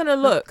 I'm going to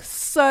look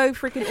so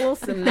freaking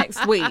awesome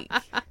next week.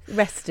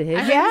 Rested.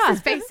 This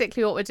is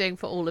basically what we're doing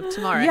for all of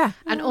tomorrow. Yeah.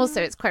 And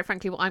also, it's quite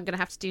frankly what I'm going to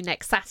have to do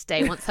next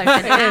Saturday once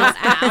I've been out.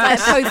 Like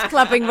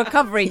post-clubbing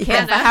recovery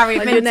kit for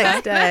Harriet Minter.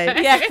 Next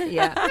day.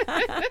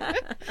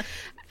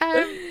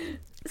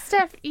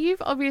 Steph,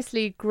 you've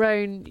obviously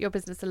grown your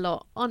business a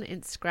lot on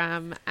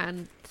Instagram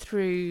and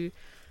through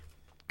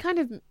kind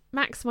of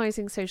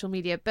maximising social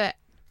media, but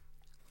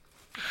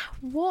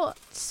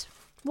what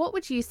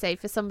would you say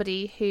for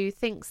somebody who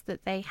thinks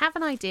that they have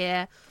an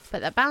idea,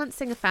 but they're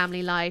balancing a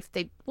family life,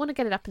 they want to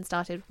get it up and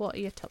started? What are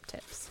your top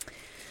tips?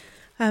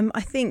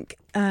 I think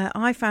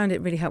I found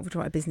it really helpful to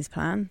write a business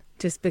plan,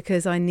 just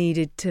because I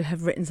needed to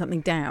have written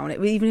something down,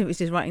 even if it was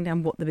just writing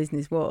down what the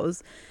business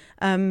was.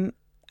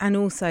 And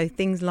also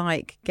things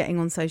like getting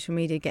on social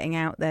media, getting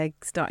out there,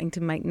 starting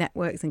to make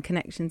networks and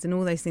connections and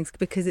all those things,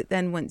 because it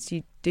then, once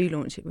you do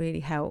launch, it really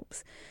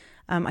helps.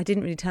 I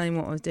didn't really tell him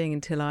what I was doing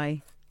until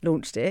I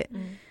launched it.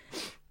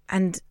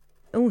 And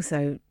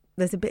also,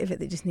 there's a bit of it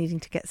that just needing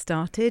to get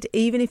started,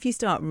 even if you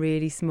start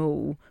really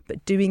small,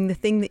 but doing the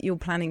thing that you're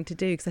planning to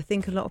do. Because I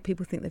think a lot of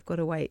people think they've got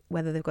to wait,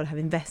 whether they've got to have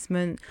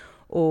investment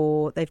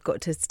or they've got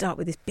to start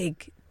with this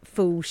big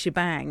full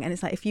shebang, and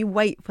it's like, if you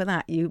wait for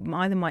that, you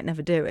either might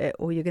never do it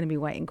or you're going to be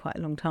waiting quite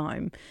a long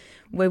time.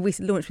 Where we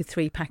launched with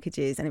 3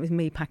 packages, and it was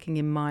me packing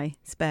in my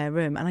spare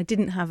room, and I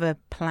didn't have a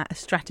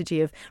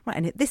strategy of, right,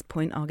 and at this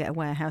point I'll get a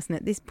warehouse, and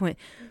at this point,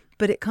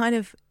 but it kind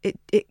of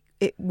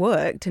it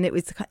worked, and it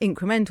was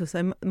incremental.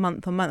 So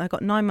month on month, I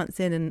got 9 months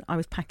in and I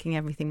was packing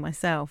everything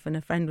myself, and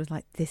a friend was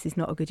like, this is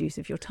not a good use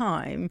of your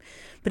time.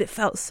 But it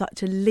felt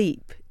such a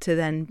leap to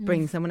then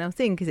bring someone else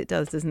in, because it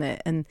does, doesn't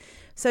it? And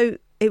so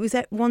it was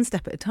at one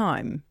step at a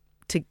time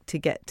to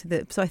get to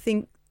the... So I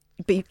think,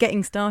 but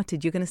getting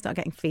started, you're going to start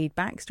getting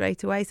feedback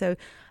straight away. So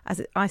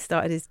I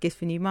started as Gifts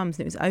for New Mums,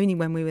 and it was only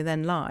when we were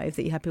then live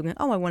that you had people going,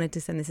 oh, I wanted to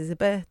send this as a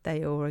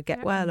birthday or a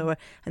get well,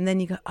 and then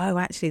you go, oh,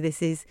 actually,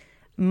 this is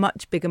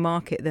much bigger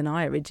market than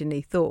I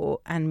originally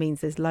thought, and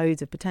means there's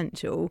loads of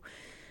potential.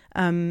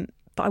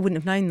 But I wouldn't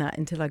have known that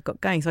until I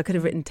got going. So I could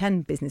have written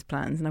 10 business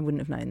plans and I wouldn't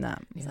have known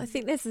that. So I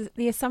think there's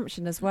the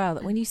assumption as well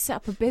that when you set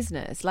up a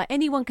business, like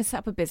anyone can set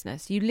up a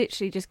business, you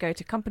literally just go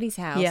to Companies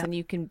House and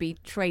you can be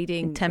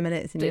trading in 10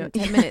 minutes. In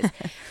 10 minutes.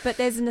 But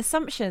there's an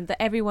assumption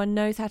that everyone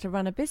knows how to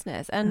run a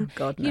business. And,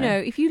 you know,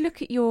 if you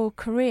look at your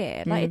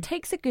career, like it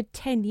takes a good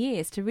 10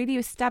 years to really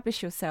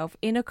establish yourself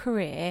in a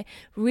career,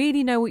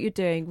 really know what you're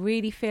doing,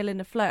 really feel in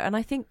the flow. And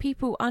I think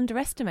people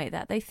underestimate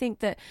that. They think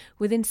that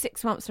within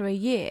 6 months or a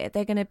year,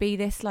 they're going to be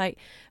this like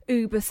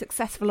uber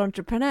successful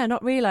entrepreneur,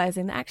 not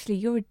realizing that actually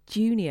you're a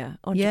junior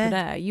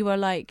entrepreneur. You are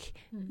like,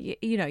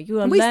 you know, you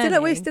are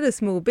learning. We're still a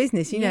small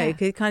business, you know,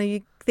 kind of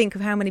you think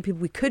of how many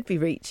people we could be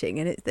reaching,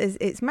 and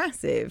it's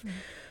massive.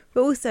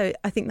 But also,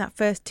 I think that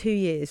first 2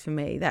 years for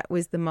me, that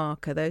was the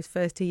marker. Those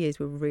first 2 years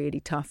were really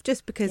tough,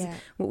 just because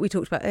what we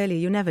talked about earlier,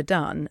 you're never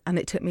done. And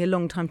it took me a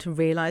long time to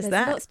realise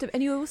that.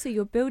 And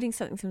you're building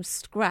something from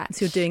scratch.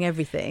 So you're doing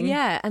everything.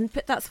 Yeah, and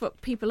that's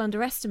what people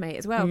underestimate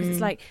as well, because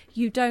it's like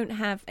you don't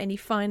have any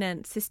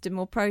finance system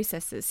or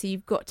processes, so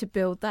you've got to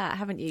build that,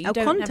 haven't you? You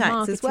don't contacts have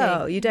marketing as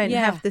well. You don't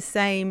have the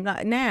same,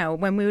 like now,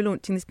 when we were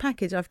launching this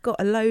package, I've got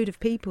a load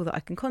of people that I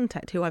can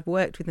contact who I've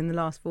worked with in the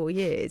last 4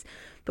 years.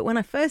 But when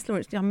I first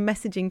launched, I'm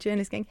messaging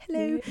journalists going,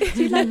 hello,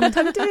 do you like what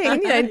I'm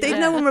doing? And, you know,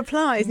 no one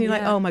replies. And you're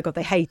like, oh my God,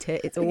 they hate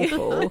it. It's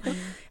awful.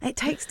 It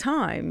takes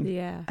time.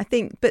 Yeah. I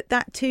think, but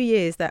that 2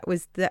 years, that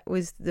was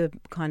the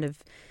kind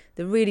of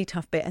the really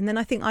tough bit. And then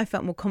I think I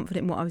felt more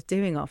confident in what I was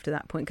doing after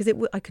that point, because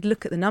I could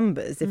look at the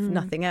numbers, if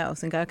nothing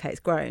else, and go, okay, it's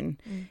grown,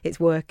 it's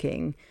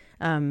working.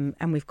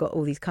 And we've got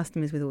all these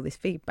customers with all this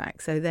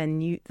feedback. So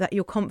then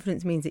your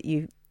confidence means that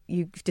you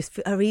just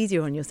are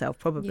easier on yourself,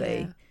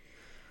 probably. Yeah.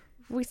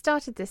 We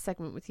started this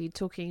segment with you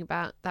talking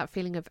about that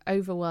feeling of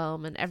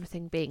overwhelm and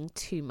everything being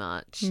too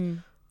much.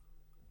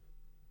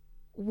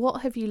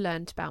 What have you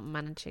learned about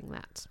managing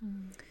that?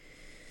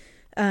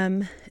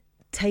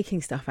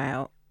 Taking stuff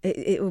out.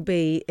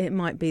 It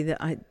might be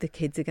that the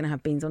kids are going to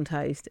have beans on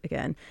toast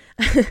again,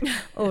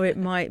 or it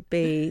might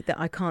be that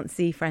I can't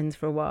see friends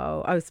for a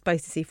while. I was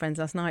supposed to see friends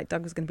last night.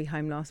 Doug was going to be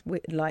home last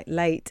week, like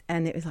late,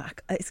 and it was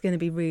like, it's going to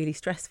be really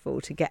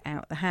stressful to get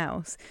out the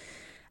house.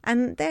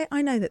 And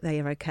I know that they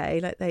are okay,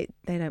 like they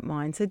don't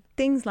mind. So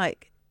things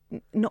like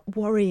not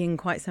worrying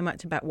quite so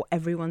much about what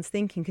everyone's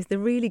thinking, because the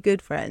really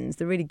good friends,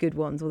 the really good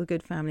ones, or the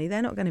good family,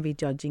 they're not going to be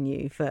judging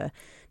you for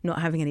not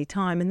having any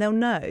time, and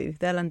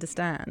they'll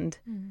understand,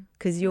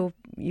 because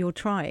you're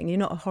trying. You're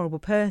not a horrible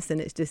person.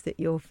 It's just that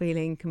you're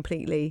feeling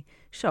completely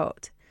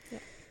shot. Yeah.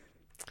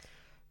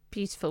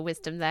 Beautiful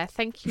wisdom there.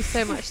 Thank you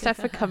so much, Steph,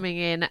 for coming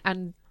in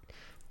and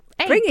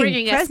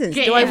bringing presents.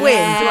 Do I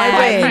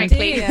win?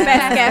 Frankly,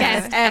 best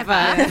guest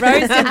ever.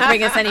 Rose didn't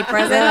bring us any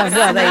presents.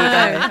 Well,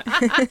 there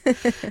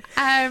you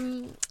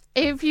go.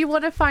 If you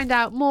want to find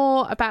out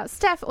more about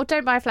Steph or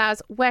Don't Buy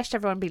Flowers, where should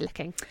everyone be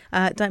looking?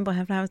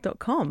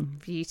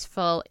 Don'tbuyherflowers.com.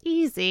 Beautiful,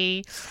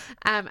 easy.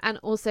 And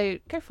also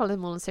go follow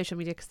them all on social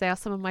media, because they are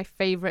some of my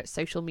favourite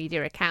social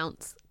media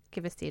accounts.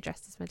 Give us the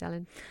addresses, my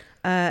darling.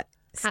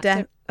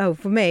 Steph.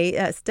 For me,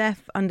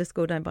 Steph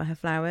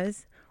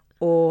 _Don'tBuyHerFlowers.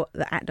 Or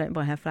the @Don't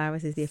Buy Her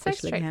Flowers is the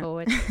official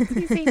straightforward. account.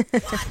 Easy. 1, 2,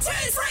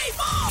 3,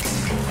 4.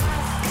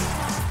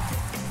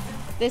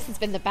 This has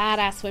been the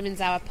Badass Women's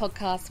Hour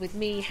podcast with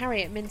me,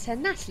 Harriet Minter,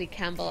 Natalie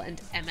Campbell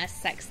and Emma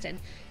Sexton.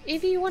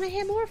 If you want to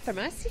hear more from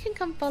us, you can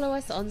come follow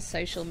us on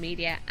social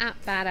media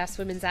 @Badass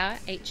Women's Hour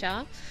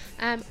HR,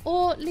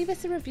 or leave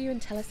us a review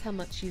and tell us how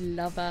much you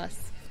love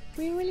us.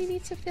 We really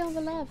need to feel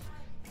the love.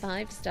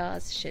 5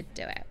 stars should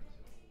do it.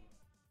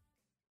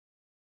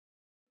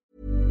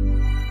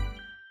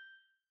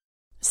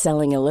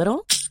 Selling a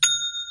little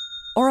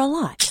or a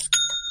lot?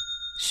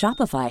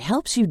 Shopify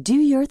helps you do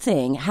your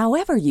thing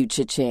however you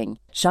cha-ching.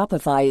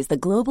 Shopify is the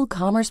global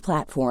commerce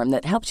platform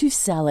that helps you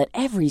sell at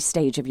every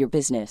stage of your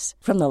business.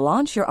 From the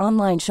launch your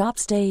online shop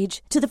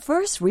stage to the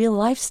first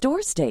real-life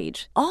store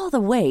stage, all the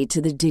way to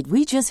the did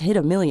we just hit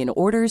a million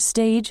orders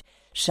stage.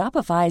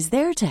 Shopify is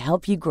there to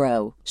help you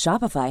grow.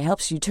 Shopify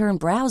helps you turn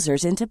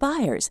browsers into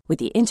buyers with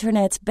the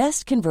internet's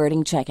best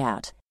converting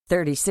checkout.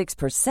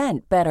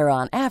 36% better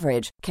on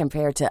average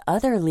compared to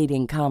other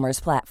leading commerce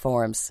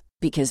platforms.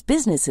 Because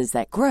businesses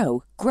that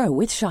grow, grow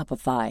with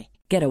Shopify.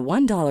 Get a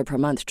 $1 per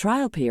month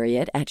trial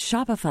period at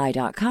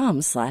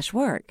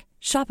shopify.com/work.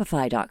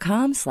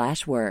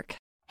 Shopify.com/work.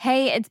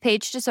 Hey, it's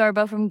Paige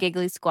DeSorbo from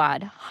Giggly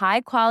Squad. High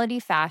quality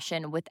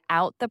fashion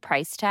without the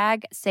price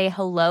tag. Say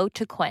hello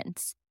to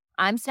Quince.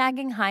 I'm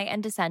snagging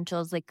high-end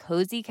essentials like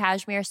cozy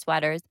cashmere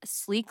sweaters,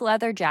 sleek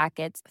leather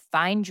jackets,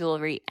 fine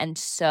jewelry, and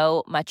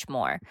so much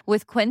more.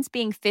 With Quince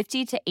being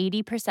 50 to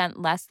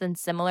 80% less than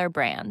similar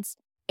brands.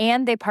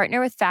 And they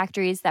partner with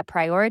factories that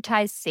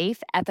prioritize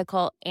safe,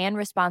 ethical, and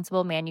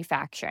responsible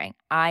manufacturing.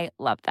 I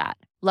love that.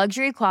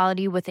 Luxury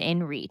quality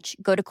within reach.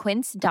 Go to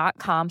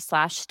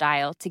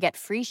quince.com/style to get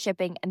free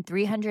shipping and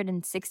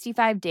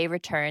 365-day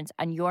returns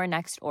on your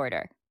next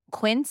order.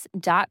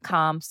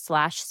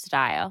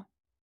 Quince.com/style.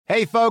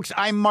 Hey, folks,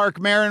 I'm Mark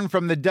Maron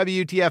from the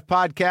WTF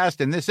Podcast,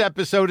 and this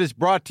episode is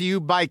brought to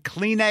you by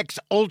Kleenex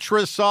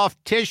Ultra Soft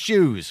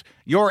Tissues,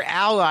 your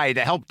ally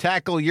to help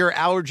tackle your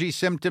allergy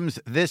symptoms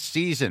this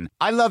season.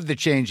 I love the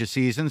change of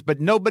seasons,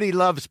 but nobody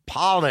loves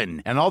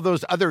pollen and all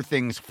those other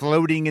things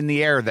floating in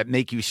the air that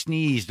make you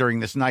sneeze during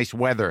this nice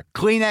weather.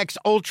 Kleenex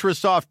Ultra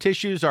Soft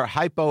Tissues are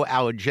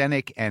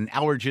hypoallergenic and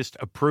allergist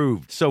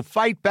approved, so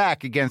fight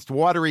back against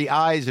watery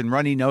eyes and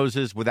runny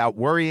noses without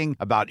worrying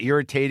about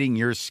irritating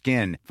your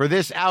skin. For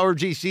this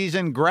allergy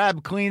season,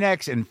 grab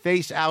Kleenex and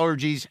face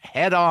allergies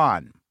head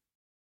on.